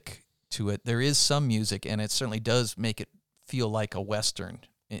music to it. There is some music, and it certainly does make it feel like a Western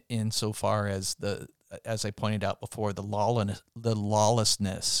insofar as as I pointed out before, the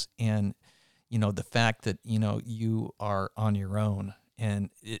lawlessness and, the fact that, you are on your own, and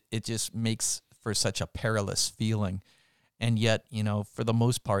it just makes for such a perilous feeling. And yet, for the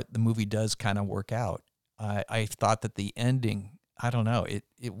most part, the movie does kind of work out. I thought that the ending, I don't know,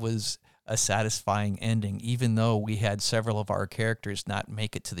 it was a satisfying ending, even though we had several of our characters not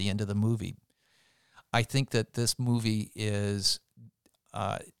make it to the end of the movie. I think that this movie is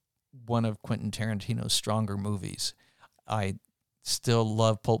one of Quentin Tarantino's stronger movies. I still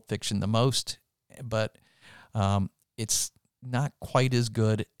love Pulp Fiction the most, but it's not quite as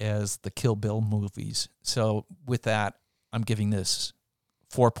good as the Kill Bill movies. So with that, I'm giving this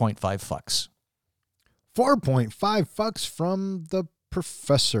 4.5 fucks. 4.5 fucks from the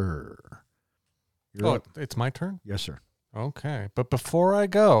professor. You're up. It's my turn? Yes, sir. Okay. But before I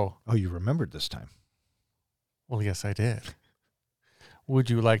go... Oh, you remembered this time. Well, yes, I did. Would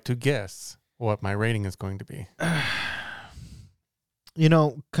you like to guess what my rating is going to be?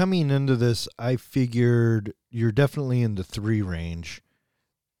 Coming into this, I figured you're definitely in the 3 range.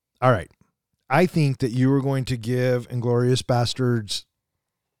 All right. I think that you were going to give Inglourious Basterds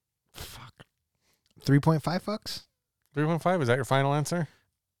 3.5 fucks? 3.5? Is that your final answer?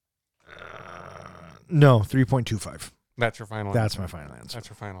 No, 3.25. That's your final That's answer. my final answer. That's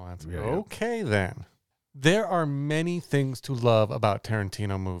your final answer. Yeah, yeah. Okay, then. There are many things to love about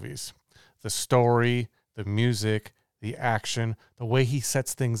Tarantino movies. The story, the music, the action, the way he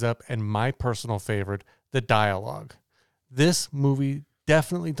sets things up, and my personal favorite, the dialogue. This movie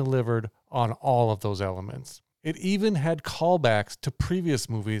definitely delivered on all of those elements. It even had callbacks to previous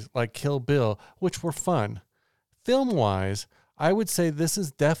movies like Kill Bill, which were fun. Film-wise, I would say this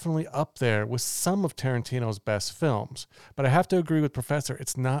is definitely up there with some of Tarantino's best films, but I have to agree with Professor,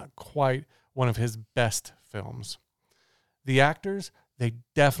 it's not quite one of his best films. The actors, they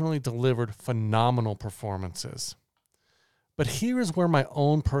definitely delivered phenomenal performances. But here is where my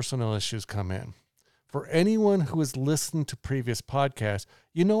own personal issues come in. For anyone who has listened to previous podcasts,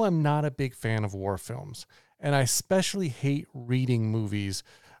 I'm not a big fan of war films, and I especially hate reading movies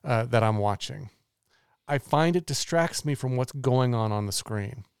that I'm watching. I find it distracts me from what's going on the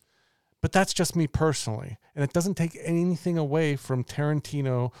screen. But that's just me personally, and it doesn't take anything away from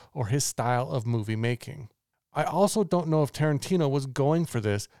Tarantino or his style of movie making. I also don't know if Tarantino was going for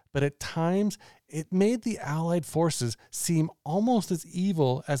this, but at times it made the Allied forces seem almost as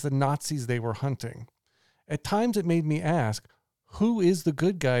evil as the Nazis they were hunting. At times it made me ask, who is the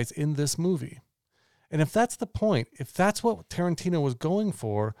good guys in this movie? And if that's the point, if that's what Tarantino was going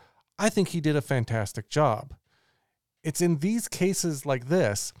for, I think he did a fantastic job. It's in these cases like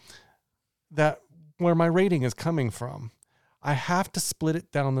this that where my rating is coming from. I have to split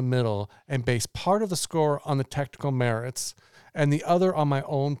it down the middle and base part of the score on the technical merits and the other on my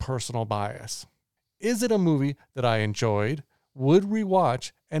own personal bias. Is it a movie that I enjoyed, would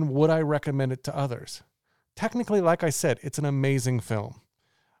rewatch, and would I recommend it to others? Technically, like I said, it's an amazing film.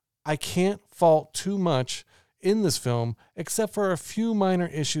 I can't fault too much in this film except for a few minor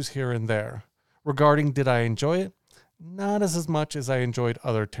issues here and there. Regarding did I enjoy it? Not as much as I enjoyed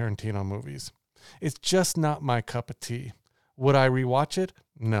other Tarantino movies. It's just not my cup of tea. Would I rewatch it?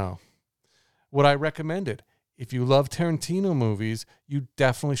 No. Would I recommend it? If you love Tarantino movies, you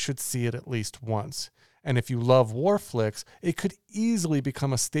definitely should see it at least once. And if you love war flicks, it could easily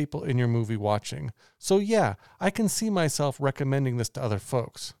become a staple in your movie watching. So yeah, I can see myself recommending this to other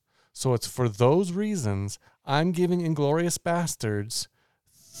folks. So it's for those reasons I'm giving Inglourious Basterds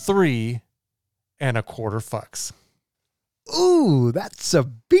 3.25 fucks. Ooh, that's a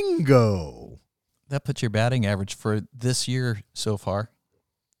bingo. That puts your batting average for this year so far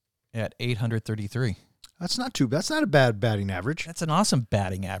at 833. That's not a bad batting average. That's an awesome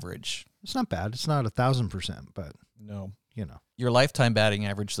batting average. It's not bad. It's not 1,000%, but No. Your lifetime batting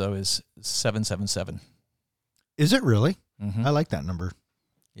average, though, is 777. Is it really? Mm-hmm. I like that number.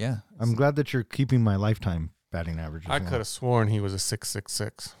 Yeah. I'm glad that you're keeping my lifetime batting average. I could have sworn he was a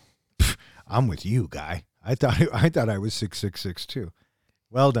 666. I'm with you, guy. I thought I was 666 too.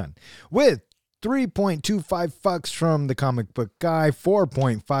 Well done. With 3.25 fucks from the comic book guy,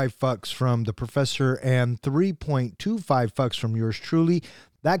 4.5 fucks from the professor, and 3.25 fucks from yours truly.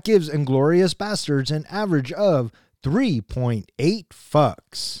 That gives Inglourious Basterds an average of 3.8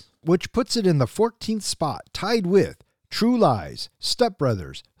 fucks, which puts it in the 14th spot, tied with True Lies, Step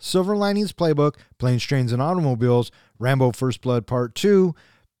Brothers, Silver Linings Playbook, Planes, Trains, and Automobiles, Rambo First Blood Part 2,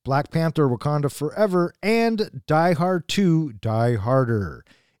 Black Panther Wakanda Forever, and Die Hard 2 Die Harder.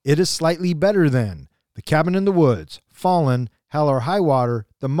 It is slightly better than The Cabin in the Woods, Fallen, Hell or High Water,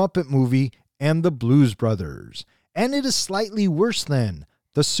 The Muppet Movie, and The Blues Brothers. And it is slightly worse than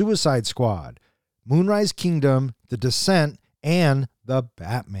The Suicide Squad, Moonrise Kingdom, The Descent, and The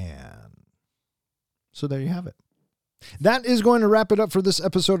Batman. So there you have it. That is going to wrap it up for this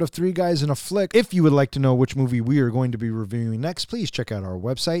episode of Three Guys in a Flick. If you would like to know which movie we are going to be reviewing next, please check out our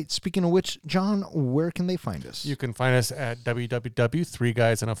website. Speaking of which, John, where can they find us? You can find us at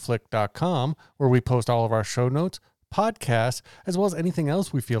www.threeguysinaflick.com, where we post all of our show notes, podcasts, as well as anything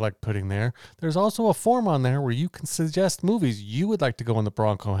else we feel like putting there. There's also a form on there where you can suggest movies you would like to go in the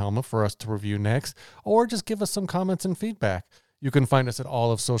Bronco helmet for us to review next, or just give us some comments and feedback. You can find us at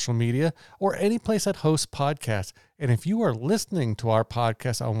all of social media or any place that hosts podcasts. And if you are listening to our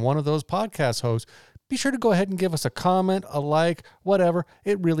podcast on one of those podcast hosts, be sure to go ahead and give us a comment, a like, whatever.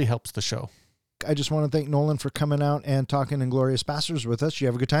 It really helps the show. I just want to thank Nolan for coming out and talking Inglourious Basterds with us. You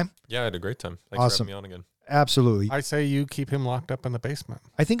have a good time? Yeah, I had a great time. Thanks Awesome. for having me on again. Absolutely. I say you keep him locked up in the basement.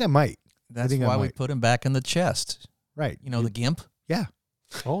 I think I might. That's think I why we might. put him back in the chest. Right. You know, the gimp. Yeah.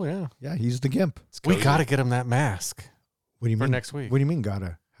 Oh, yeah. Yeah, he's the gimp. We got to get him that mask What do you for mean? next week. What do you mean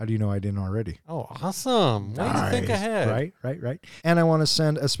gotta? How do you know I didn't already? Oh, awesome. Way to think Nice. ahead. Right. And I want to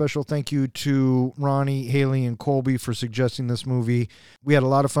send a special thank you to Ronnie, Haley, and Colby for suggesting this movie. We had a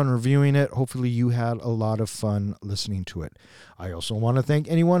lot of fun reviewing it. Hopefully you had a lot of fun listening to it. I also want to thank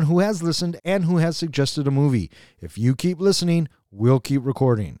anyone who has listened and who has suggested a movie. If you keep listening, we'll keep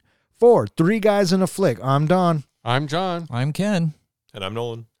recording. For Three Guys in a Flick, I'm Don. I'm John. I'm Ken. And I'm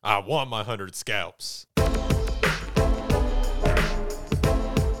Nolan. I want my 100 scalps.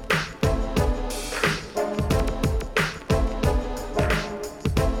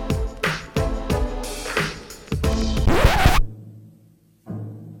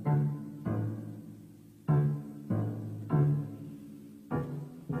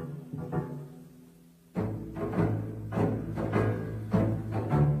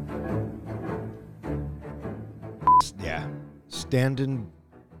 Yeah.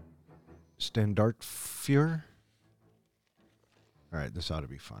 Standartführer? All right, this ought to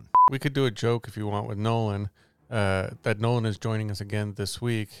be fun. We could do a joke if you want with Nolan, that Nolan is joining us again this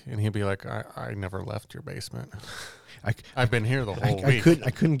week, and he'll be like, I never left your basement. I've been here the whole week.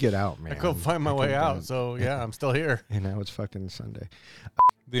 I couldn't get out, man. I couldn't find my way out, so yeah, I'm still here. And now it's fucking Sunday.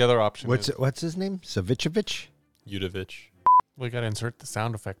 The other option is What's his name? Savicevic? Udovich. we got to insert the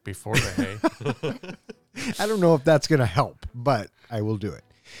sound effect before the hey. I don't know if that's going to help, but I will do it.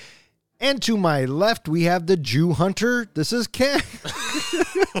 And to my left, we have the Jew Hunter. This is Ken.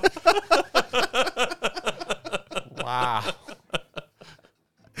 Wow.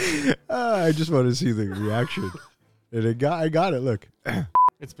 I just want to see the reaction. And I got it. Look.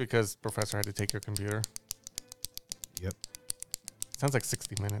 It's because Professor had to take your computer. Yep. Sounds like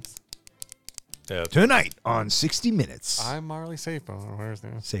 60 Minutes. Yeah. Tonight on 60 Minutes. I'm Marley Safer. Where's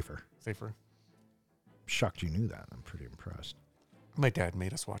that? Safer. Safer. Shocked you knew that. I'm pretty impressed. My dad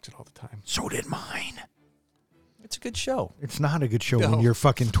made us watch it all the time. So did mine. It's a good show. It's not a good show when No. you're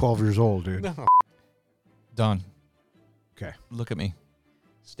fucking 12 years old, dude. No. Don, Okay. look at me.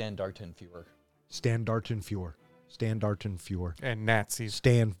 Standartenführer. Standartenführer. Standartenführer. And Nazis.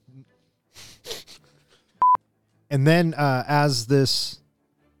 Stand. And then as this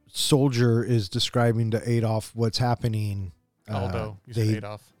soldier is describing to Adolf what's happening. Aldo. You said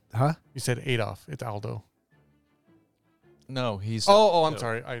Adolf. Huh? You said Adolf. It's Aldo. No, he's. I'm No.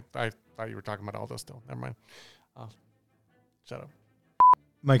 sorry. I thought you were talking about Aldo still. Never mind. Shut up.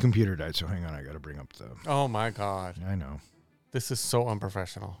 My computer died, so hang on. I got to bring up the. Oh, my God. I know. This is so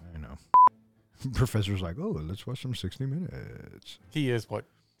unprofessional. I know. Professor's like, oh, let's watch some 60 Minutes. He is, what,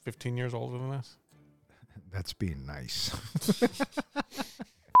 15 years older than us? That's being nice.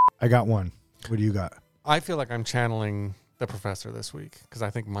 I got one. What do you got? I feel like I'm channeling the Professor this week because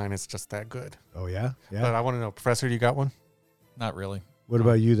I think mine is just that good. Oh, yeah? Yeah. But I want to know, Professor, you got one? Not really. What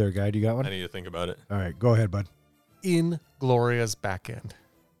about you there, guy? Do you got I one? need to think about it. All right, go ahead, bud. Inglourious Back End.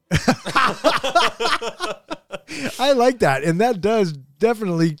 I like that. And that does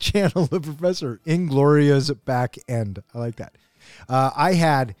definitely channel the Professor. Inglourious Back End. I like that. I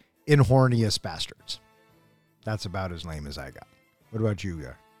had Inglourious Basterds. That's about as lame as I got. What about you,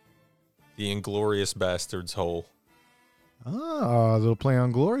 guy? The Inglourious Basterds hole. Oh, a little play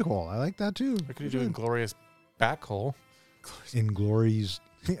on Glory Hole. I like that too. Or could you do Inglourious Back Hole? Inglourious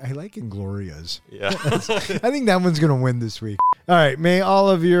I like Inglourious. Yeah. I think that one's going to win this week. All right. May all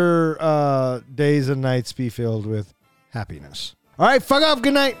of your days and nights be filled with happiness. All right. Fuck off.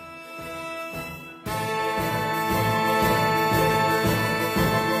 Good night.